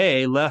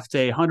CPA left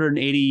a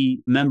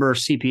 180-member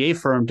CPA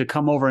firm to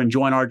come over and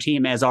join our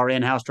team as our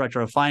in-house director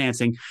of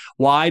financing.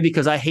 Why?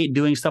 Because I hate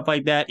doing stuff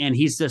like that, and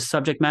he's the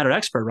subject matter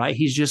expert, right?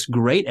 He's just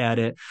great at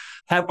it.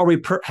 Have we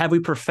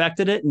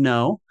perfected it?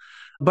 No.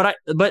 But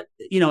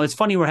it's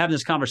funny we're having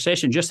this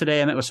conversation. Just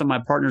today, I met with some of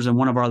my partners in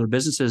one of our other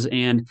businesses,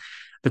 and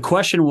the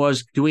question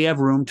was, do we have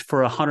room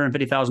for a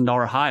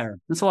 $150,000 hire?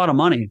 That's a lot of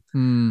money.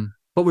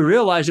 but we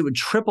realized it would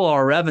triple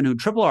our revenue,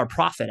 triple our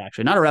profit,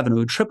 actually, not our revenue, it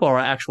would triple our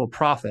actual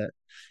profit.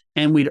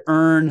 And we'd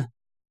earn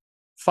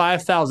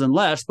 5,000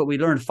 less, but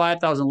we'd earn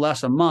 5,000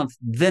 less a month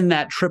than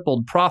that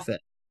tripled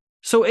profit.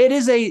 So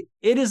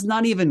it's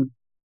not even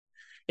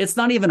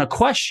a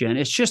question.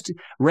 It's just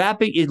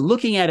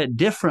looking at it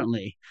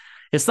differently.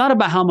 It's not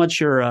about how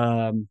much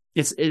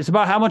it's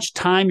about how much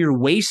time you're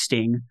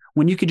wasting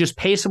when you could just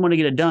pay someone to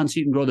get it done so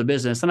you can grow the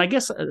business. And I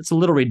guess it's a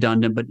little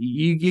redundant, but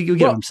you get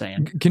what I'm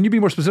saying. Can you be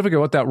more specific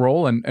about that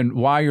role and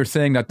why you're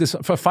saying that this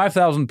for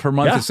 $5,000 per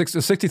month is a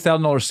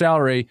 $60,000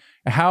 salary?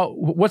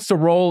 What's the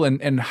role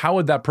and how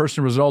would that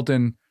person result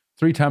in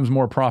 3 times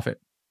more profit?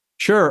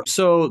 Sure.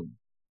 So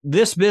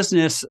this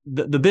business,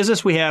 the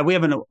business we have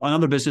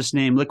another business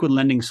named Liquid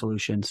Lending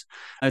Solutions.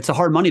 It's a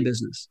hard money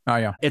business. Oh,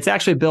 yeah. It's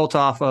actually built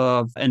off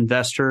of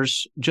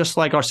investors, just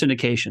like our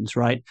syndications,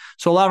 right?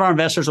 So a lot of our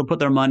investors will put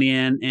their money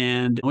in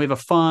and we have a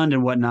fund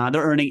and whatnot.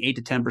 They're earning 8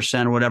 to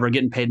 10% or whatever,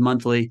 getting paid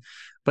monthly.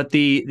 But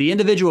the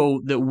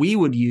individual that we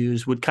would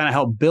use would kind of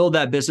help build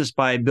that business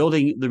by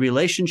building the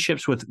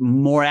relationships with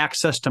more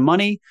access to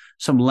money,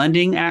 some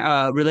lending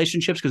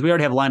relationships, because we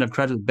already have a line of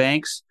credit with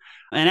banks,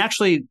 and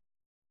actually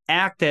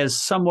act as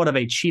somewhat of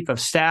a chief of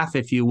staff,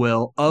 if you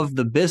will, of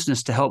the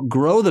business to help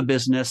grow the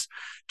business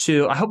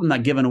to, I hope I'm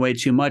not giving away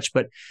too much,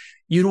 but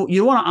you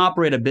want to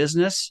operate a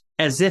business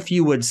as if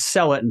you would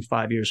sell it in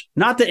 5 years.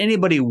 Not that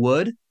anybody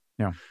would,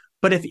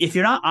 but if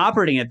you're not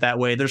operating it that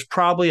way, there's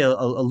probably a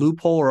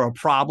loophole or a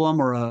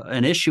problem or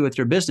an issue with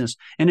your business.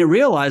 And it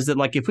realized that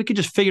like if we could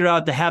just figure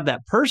out to have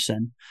that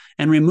person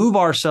and remove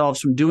ourselves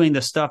from doing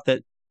the stuff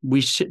that we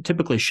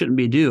typically shouldn't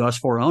be doing, us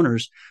 4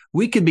 owners,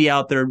 we could be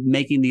out there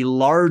making the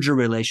larger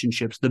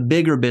relationships, the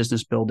bigger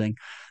business building,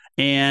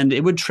 and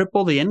it would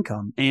triple the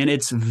income. And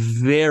it's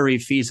very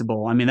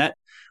feasible. I mean, that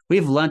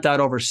we've lent out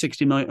over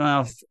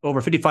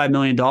 $55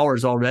 million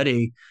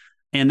already.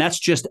 And that's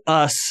just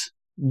us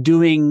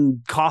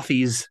doing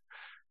coffees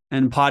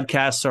and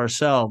podcasts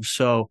ourselves.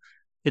 So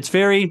it's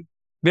very,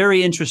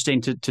 very interesting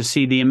to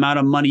see the amount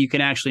of money you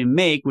can actually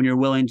make when you're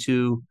willing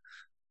to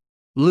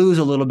lose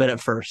a little bit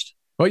at first.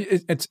 Well,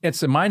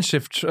 it's a mind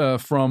shift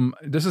from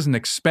this is an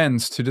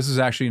expense to this is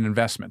actually an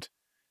investment.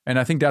 And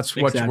I think that's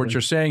what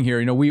you're saying here.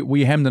 You know,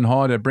 we hemmed and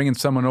hawed at bringing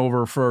someone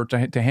over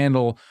to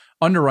handle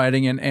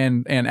underwriting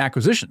and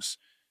acquisitions,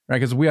 right?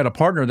 Because we had a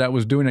partner that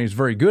was doing it, he's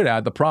very good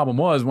at. The problem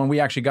was when we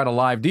actually got a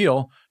live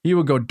deal, he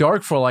would go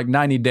dark for like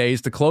 90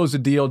 days to close the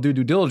deal, do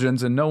due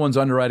diligence, and no one's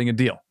underwriting a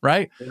deal,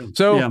 right? Yeah.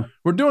 So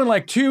we're doing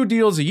like 2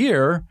 deals a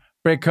year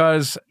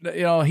because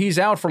he's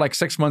out for like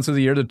 6 months of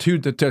the year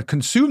to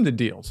consume the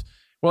deals.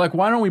 We're like,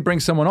 why don't we bring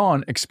someone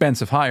on,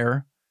 expensive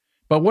hire?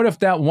 But what if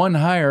that one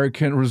hire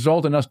can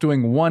result in us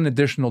doing 1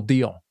 additional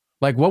deal?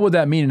 Like, what would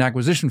that mean in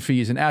acquisition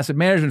fees and asset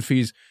management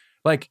fees?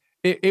 Like,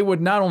 it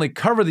would not only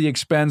cover the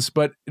expense,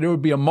 but it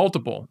would be a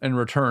multiple in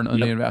return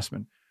on the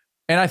investment.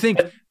 And I think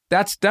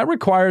that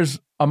requires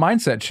a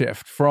mindset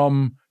shift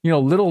from,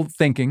 little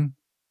thinking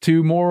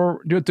to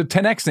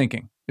 10x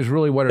thinking. Is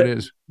really what it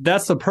is.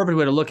 That's the perfect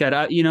way to look at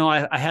it.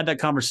 I had that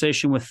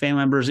conversation with family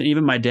members and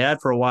even my dad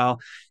for a while.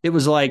 It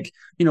was like,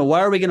 why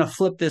are we going to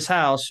flip this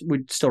house?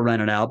 We'd still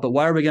rent it out, but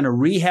why are we going to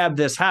rehab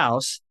this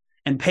house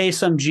and pay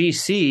some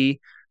GC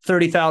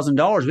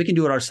 $30,000? We can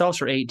do it ourselves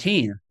for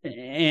 18.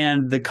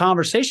 And the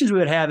conversations we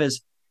would have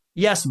is,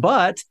 yes,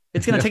 but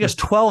it's going to take us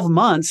 12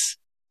 months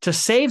to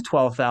save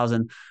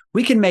 12,000.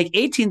 We can make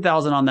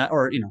 18,000 on that,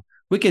 or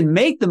we can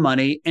make the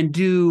money and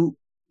do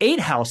 8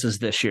 houses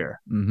this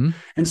year. Mm-hmm.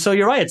 And so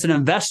you're right. It's an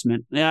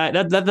investment.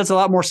 That's a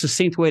lot more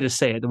succinct way to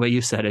say it, the way you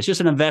said it. It's just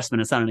an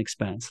investment. It's not an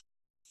expense.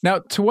 Now,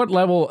 to what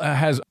level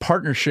has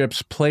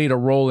partnerships played a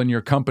role in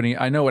your company?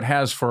 I know it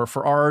has for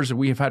ours.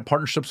 We have had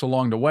partnerships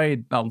along the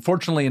way. Now,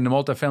 unfortunately, in the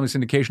multifamily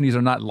syndication, these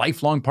are not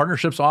lifelong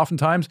partnerships.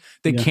 Oftentimes,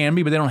 they can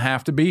be, but they don't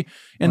have to be.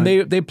 And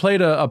they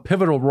played a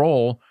pivotal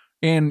role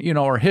in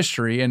our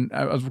history. And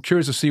I was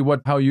curious to see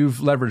how you've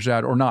leveraged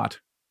that or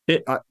not.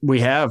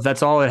 We have.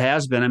 That's all it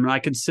has been. I mean, I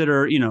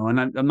consider, and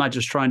I'm not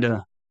just trying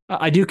to,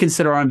 I do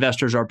consider our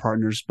investors our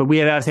partners, but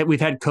we've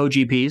had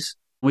co-GPs.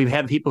 We've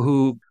had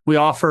we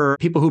offer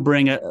people who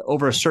bring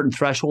over a certain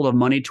threshold of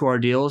money to our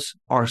deals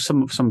are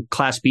some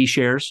Class B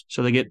shares.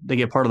 So they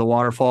get part of the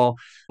waterfall.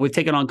 We've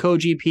taken on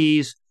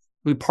co-GPs.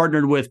 We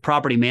partnered with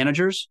property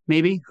managers,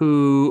 maybe,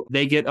 who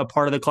they get a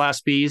part of the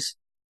Class Bs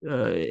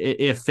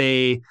if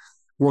they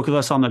work with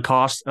us on the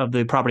cost of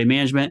the property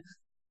management.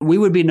 We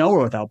would be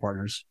nowhere without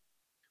partners.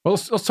 Well,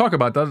 let's talk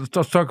about that.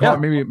 Let's talk about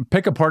maybe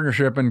pick a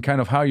partnership and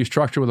kind of how you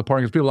structure with a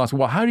partner. Because people ask,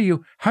 well,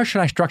 how should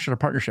I structure a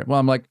partnership? Well,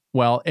 I'm like,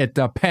 well, it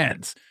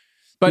depends.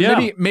 But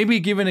maybe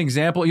give an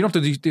example. You don't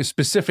have to be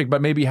specific,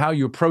 but maybe how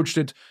you approached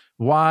it,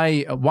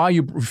 why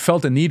you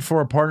felt a need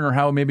for a partner,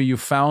 how maybe you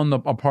found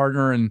a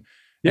partner, and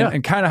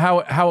kind of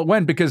how it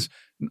went. Because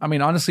I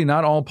mean, honestly,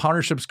 not all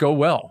partnerships go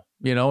well.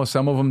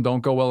 Some of them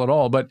don't go well at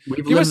all. But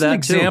give us an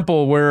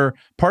example where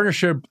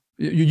partnership.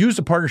 You used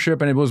a partnership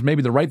and it was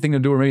maybe the right thing to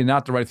do or maybe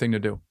not the right thing to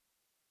do.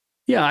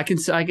 Yeah, I can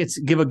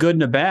give a good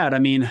and a bad. I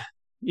mean,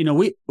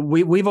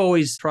 we've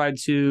always tried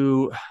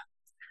to,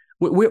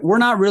 we're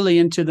not really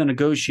into the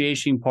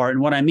negotiation part.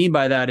 And what I mean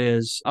by that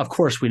is, of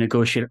course, we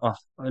negotiate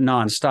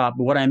nonstop.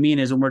 But what I mean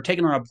is when we're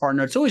taking on a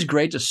partner, it's always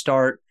great to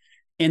start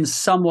in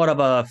somewhat of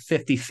a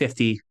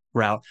 50-50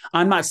 route.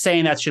 I'm not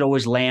saying that should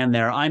always land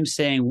there. I'm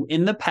saying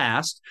in the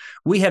past,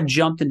 we have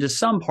jumped into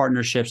some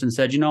partnerships and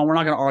said, we're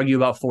not going to argue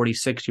about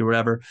 40-60 or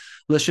whatever.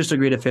 Let's just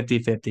agree to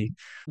 50-50.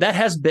 That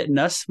has bitten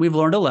us. We've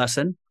learned a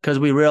lesson because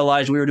we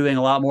realized we were doing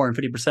a lot more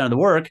than 50% of the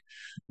work,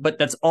 but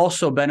that's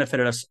also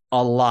benefited us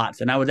a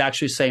lot. And I would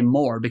actually say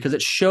more because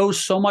it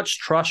shows so much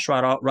trust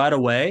right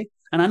away.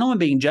 And I know I'm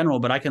being general,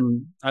 but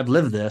I've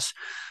lived this.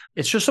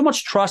 It's just so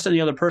much trust in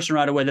the other person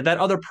right away that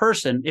other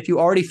person, if you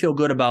already feel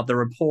good about the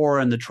rapport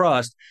and the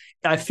trust,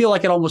 I feel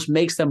like it almost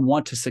makes them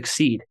want to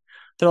succeed.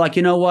 They're like,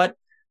 you know what?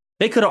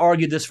 They could have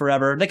argued this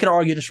forever. They could have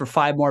argued this for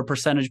 5 more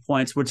percentage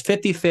points. It's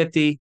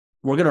 50-50.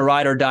 We're going to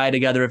ride or die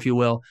together, if you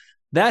will.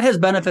 That has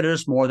benefited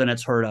us more than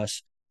it's hurt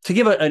us. To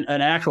give an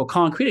actual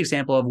concrete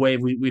example of way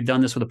we've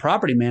done this with a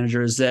property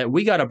manager is that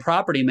we got a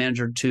property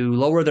manager to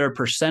lower their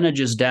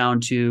percentages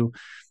down to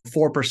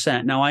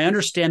 4%. Now, I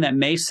understand that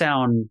may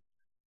sound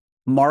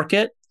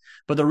market,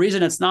 but the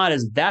reason it's not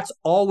is that's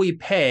all we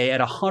pay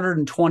at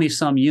 120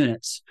 some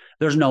units.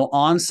 There's no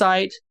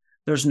on-site,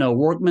 there's no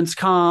workman's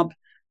comp,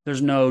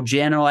 there's no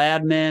general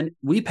admin.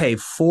 We pay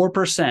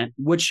 4%,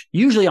 which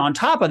usually on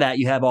top of that,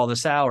 you have all the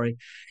salary.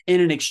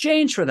 And in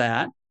exchange for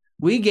that,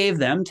 we gave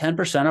them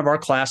 10% of our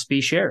Class B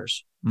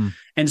shares.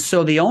 And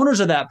so the owners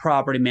of that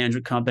property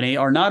management company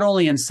are not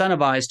only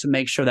incentivized to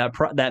make sure that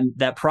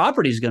that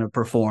property is going to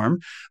perform,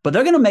 but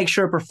they're going to make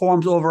sure it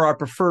performs over our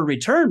preferred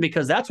return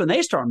because that's when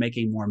they start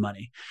making more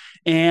money.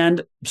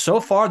 And so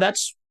far,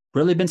 that's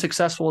really been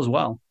successful as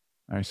well.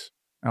 Nice.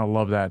 I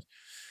love that.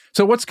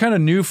 So what's kind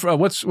of new?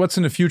 What's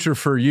in the future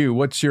for you?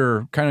 What's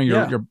your kind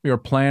of your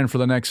plan for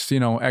the next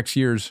X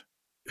years?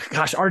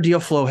 Gosh, our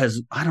deal flow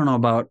I don't know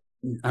about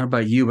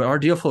you, but our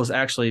deal flow is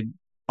actually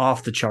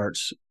off the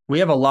charts. We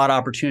have a lot of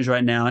opportunities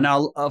right now. And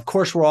now, of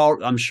course,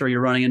 I'm sure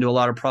you're running into a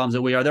lot of problems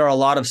that we are. There are a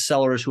lot of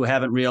sellers who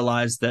haven't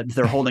realized that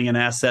they're holding an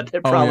asset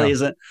that probably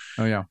isn't.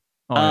 Oh, yeah.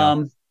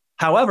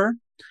 However,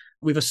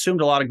 we've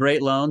assumed a lot of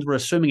great loans. We're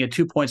assuming a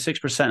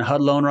 2.6% HUD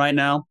loan right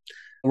now,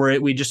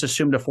 where we just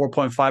assumed a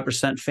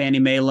 4.5% Fannie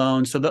Mae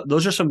loan. So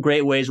those are some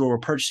great ways where we're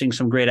purchasing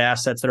some great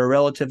assets that are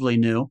relatively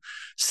new.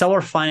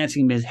 Seller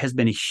financing has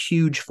been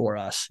huge for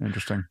us.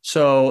 Interesting.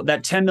 So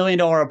that $10 million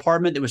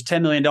apartment that was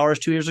 $10 million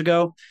 2 years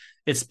ago,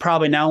 it's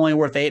probably now only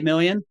worth $8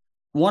 million.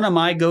 One of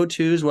my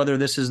go-tos, whether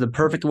this is the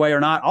perfect way or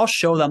not, I'll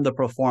show them the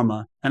pro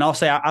forma. And I'll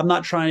say, I'm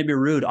not trying to be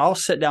rude. I'll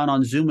sit down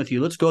on Zoom with you.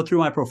 Let's go through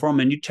my pro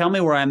forma and you tell me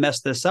where I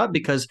messed this up.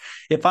 Because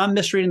if I'm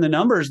misreading the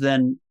numbers,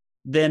 then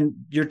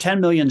your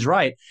 10 million's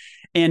right.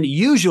 And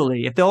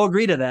usually, if they'll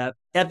agree to that,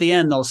 at the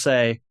end, they'll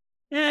say,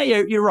 yeah,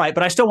 you're right,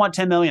 but I still want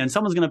 10 million.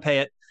 Someone's going to pay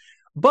it.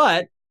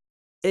 But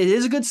it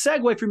is a good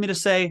segue for me to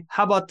say,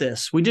 how about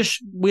this?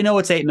 We know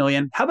it's 8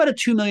 million. How about a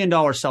 $2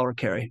 million seller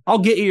carry? I'll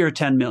get you your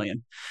 10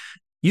 million.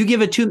 You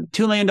give a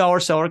 $2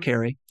 million seller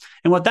carry.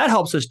 And what that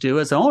helps us do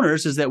as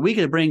owners is that we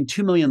could bring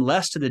 2 million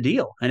less to the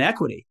deal in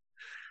equity.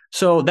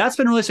 So that's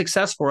been really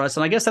successful for us.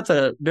 And I guess that's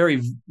a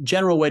very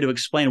general way to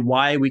explain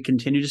why we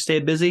continue to stay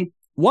busy.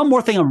 One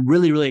more thing I'm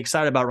really, really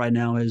excited about right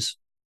now is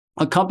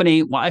a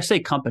company. Well, I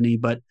say company,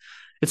 but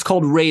it's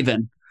called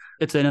Raven.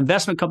 It's an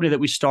investment company that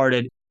we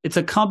started. It's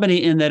a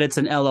company in that it's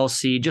an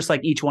LLC, just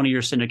like each one of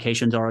your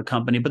syndications are a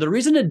company. But the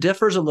reason it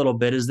differs a little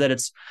bit is that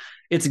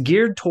it's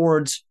geared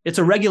towards, it's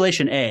a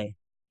Regulation A.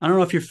 I don't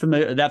know if you're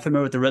familiar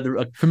with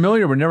the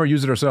familiar. We never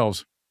use it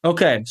ourselves.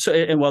 Okay, so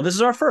this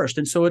is our first,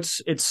 and so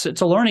it's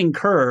a learning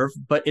curve,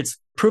 but it's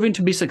proving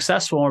to be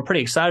successful, and we're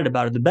pretty excited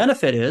about it. The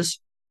benefit is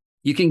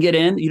you can get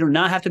in; you do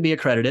not have to be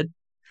accredited.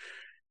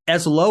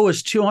 As low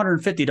as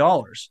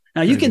 $250.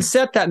 Now you can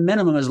set that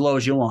minimum as low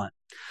as you want.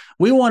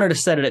 We wanted to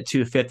set it at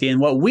 $250,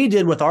 and what we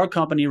did with our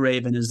company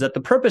Raven is that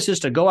the purpose is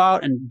to go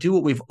out and do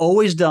what we've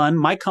always done.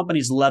 My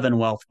company's Levin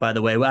Wealth, by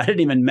the way. I didn't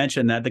even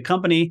mention that. The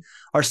company,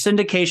 our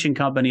syndication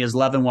company, is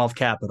Levin Wealth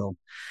Capital.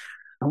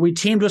 We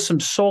teamed with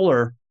some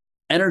solar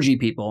energy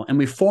people, and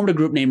we formed a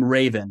group named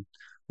Raven.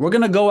 We're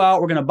going to go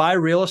out, we're going to buy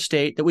real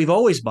estate that we've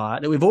always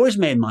bought, that we've always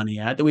made money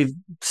at, that we've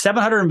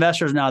 700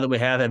 investors now that we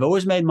have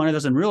always made money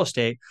that's in real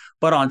estate.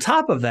 But on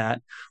top of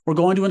that, we're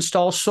going to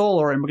install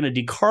solar and we're going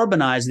to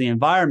decarbonize the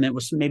environment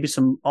with maybe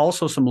some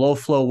low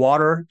flow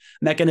water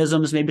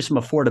mechanisms, maybe some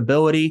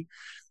affordability.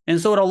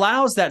 And so it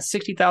allows that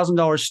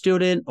 $60,000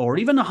 student or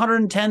even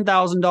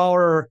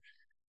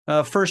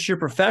 $110,000 first year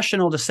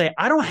professional to say,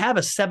 I don't have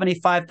a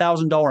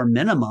 $75,000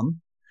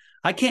 minimum.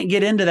 I can't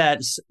get into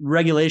that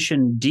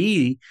Regulation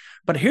D,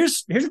 but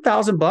here's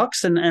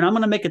 $1,000 and I'm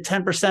going to make a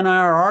 10%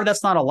 IRR.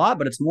 That's not a lot,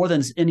 but it's more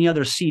than any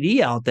other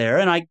CD out there.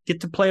 And I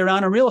get to play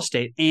around in real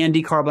estate and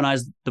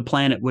decarbonize the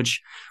planet, which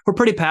we're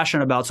pretty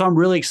passionate about. So I'm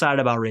really excited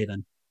about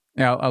Raven.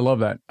 Yeah, I love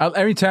that.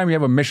 Every time you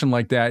have a mission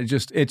like that,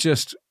 it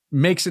just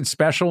makes it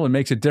special and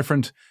makes it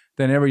different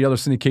than every other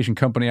syndication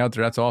company out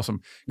there. That's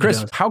awesome.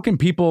 Chris, how can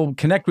people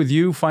connect with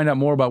you, find out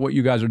more about what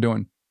you guys are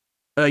doing?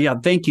 Yeah,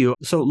 thank you.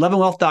 So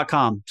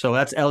leavenwealth.com. So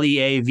that's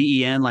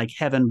Leaven, like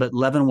heaven, but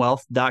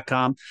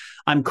leavenwealth.com.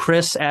 I'm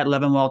Chris at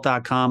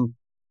leavenwealth.com.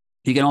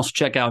 You can also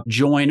check out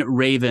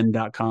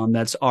joinraven.com.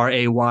 That's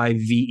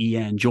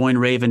Rayven,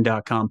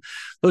 joinraven.com.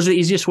 Those are the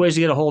easiest ways to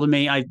get a hold of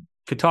me. I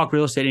could talk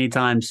real estate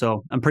anytime,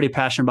 so I'm pretty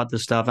passionate about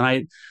this stuff.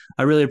 And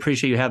I really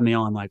appreciate you having me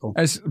on, Michael.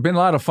 It's been a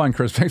lot of fun,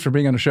 Chris. Thanks for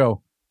being on the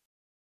show.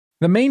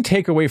 The main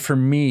takeaway for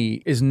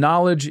me is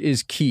knowledge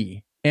is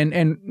key.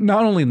 And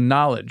not only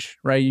knowledge,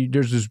 right?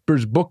 There's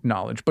book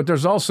knowledge, but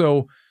there's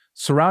also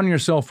surrounding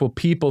yourself with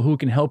people who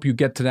can help you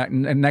get to that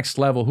next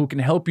level, who can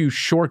help you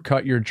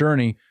shortcut your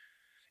journey.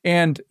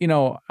 And,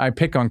 I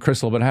pick on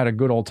Chris a little bit. I had a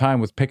good old time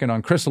with picking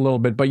on Chris a little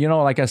bit. But,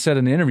 like I said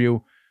in the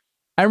interview,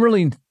 I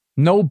really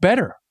know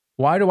better.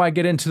 Why do I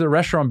get into the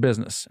restaurant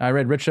business? I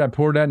read Rich Dad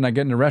Poor Dad and I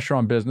get in the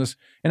restaurant business,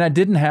 and I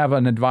didn't have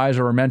an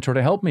advisor or mentor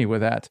to help me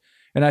with that.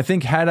 And I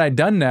think had I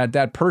done that,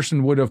 that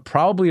person would have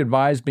probably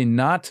advised me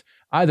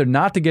either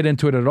not to get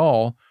into it at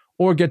all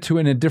or get to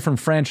in a different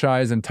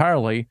franchise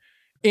entirely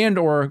and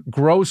or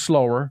grow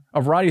slower,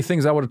 a variety of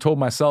things I would have told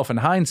myself in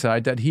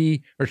hindsight that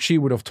he or she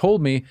would have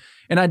told me,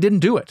 and I didn't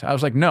do it. I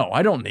was like, no,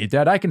 I don't need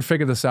that. I can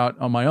figure this out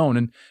on my own.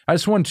 And I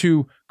just want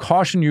to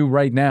caution you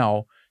right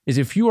now is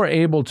if you are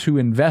able to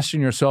invest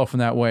in yourself in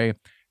that way,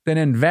 then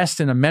invest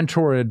in a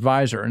mentor or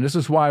advisor. And this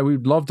is why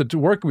we'd love to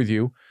work with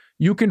you.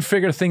 You can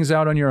figure things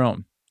out on your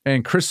own.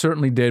 And Chris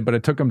certainly did, but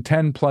it took him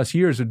 10 plus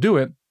years to do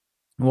it.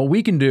 What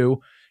we can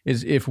do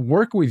is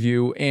work with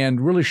you and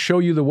really show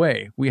you the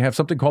way. We have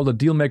something called a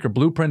Deal Maker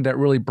Blueprint that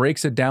really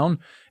breaks it down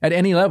at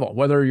any level,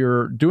 whether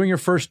you're doing your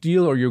first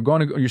deal or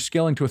you're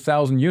scaling to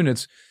 1,000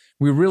 units.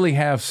 We really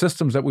have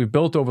systems that we've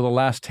built over the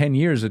last 10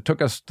 years. It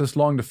took us this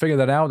long to figure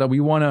that out that we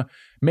want to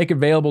make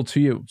available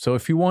to you. So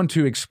if you want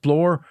to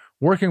explore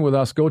working with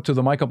us, go to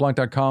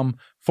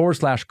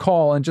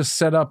themichaelblank.com/call and just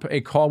set up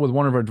a call with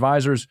one of our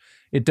advisors.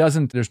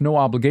 There's no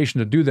obligation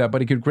to do that,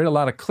 but it could create a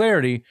lot of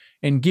clarity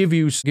and give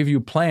you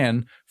a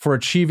plan for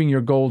achieving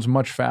your goals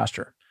much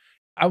faster.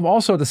 I've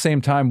also at the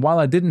same time, while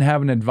I didn't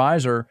have an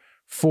advisor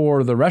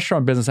for the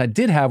restaurant business, I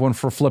did have one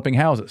for flipping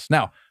houses.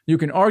 Now, you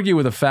can argue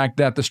with the fact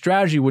that the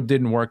strategy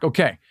didn't work.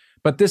 Okay.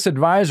 But this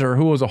advisor,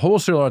 who was a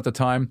wholesaler at the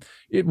time,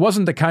 it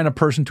wasn't the kind of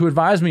person to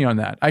advise me on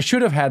that. I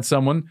should have had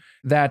someone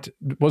that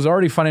was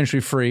already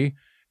financially free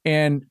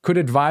and could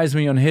advise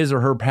me on his or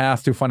her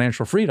path to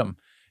financial freedom.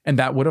 And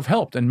that would have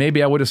helped. And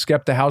maybe I would have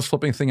skipped the house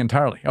flipping thing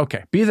entirely.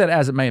 Okay, be that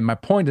as it may, my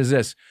point is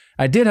this.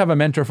 I did have a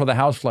mentor for the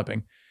house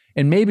flipping.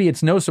 And maybe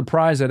it's no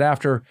surprise that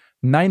after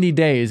 90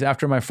 days,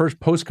 after my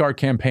first postcard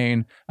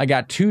campaign, I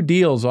got 2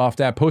 deals off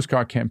that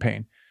postcard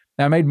campaign.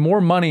 Now, I made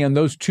more money on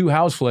those 2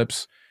 house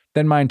flips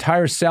than my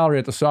entire salary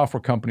at the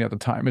software company at the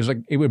time.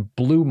 It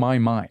blew my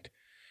mind.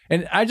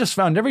 And I just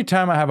found every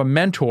time I have a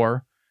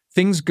mentor,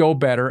 things go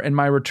better, and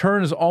my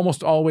return is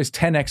almost always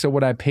 10x of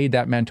what I paid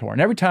that mentor.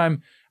 And every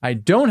time I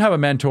don't have a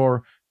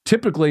mentor,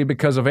 typically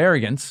because of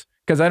arrogance,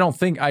 because I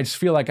just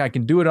feel like I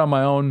can do it on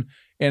my own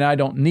and I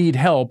don't need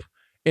help,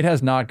 it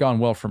has not gone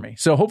well for me.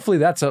 So hopefully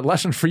that's a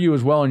lesson for you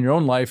as well in your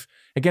own life.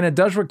 Again, it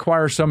does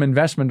require some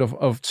investment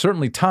of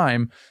certainly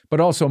time, but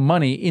also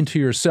money into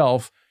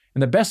yourself.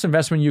 And the best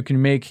investment you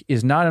can make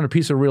is not in a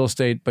piece of real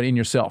estate, but in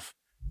yourself.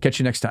 Catch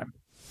you next time.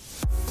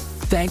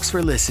 Thanks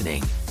for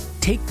listening.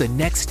 Take the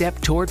next step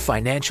toward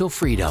financial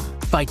freedom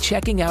by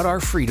checking out our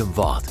Freedom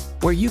Vault,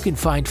 where you can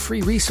find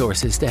free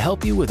resources to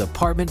help you with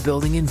apartment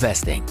building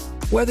investing.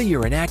 Whether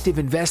you're an active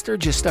investor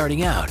just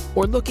starting out,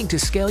 or looking to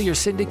scale your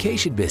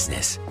syndication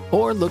business,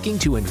 or looking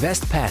to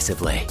invest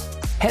passively,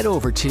 head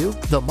over to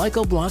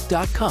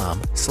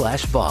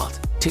themichaelblank.com/vault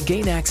to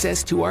gain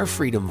access to our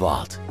Freedom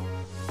Vault.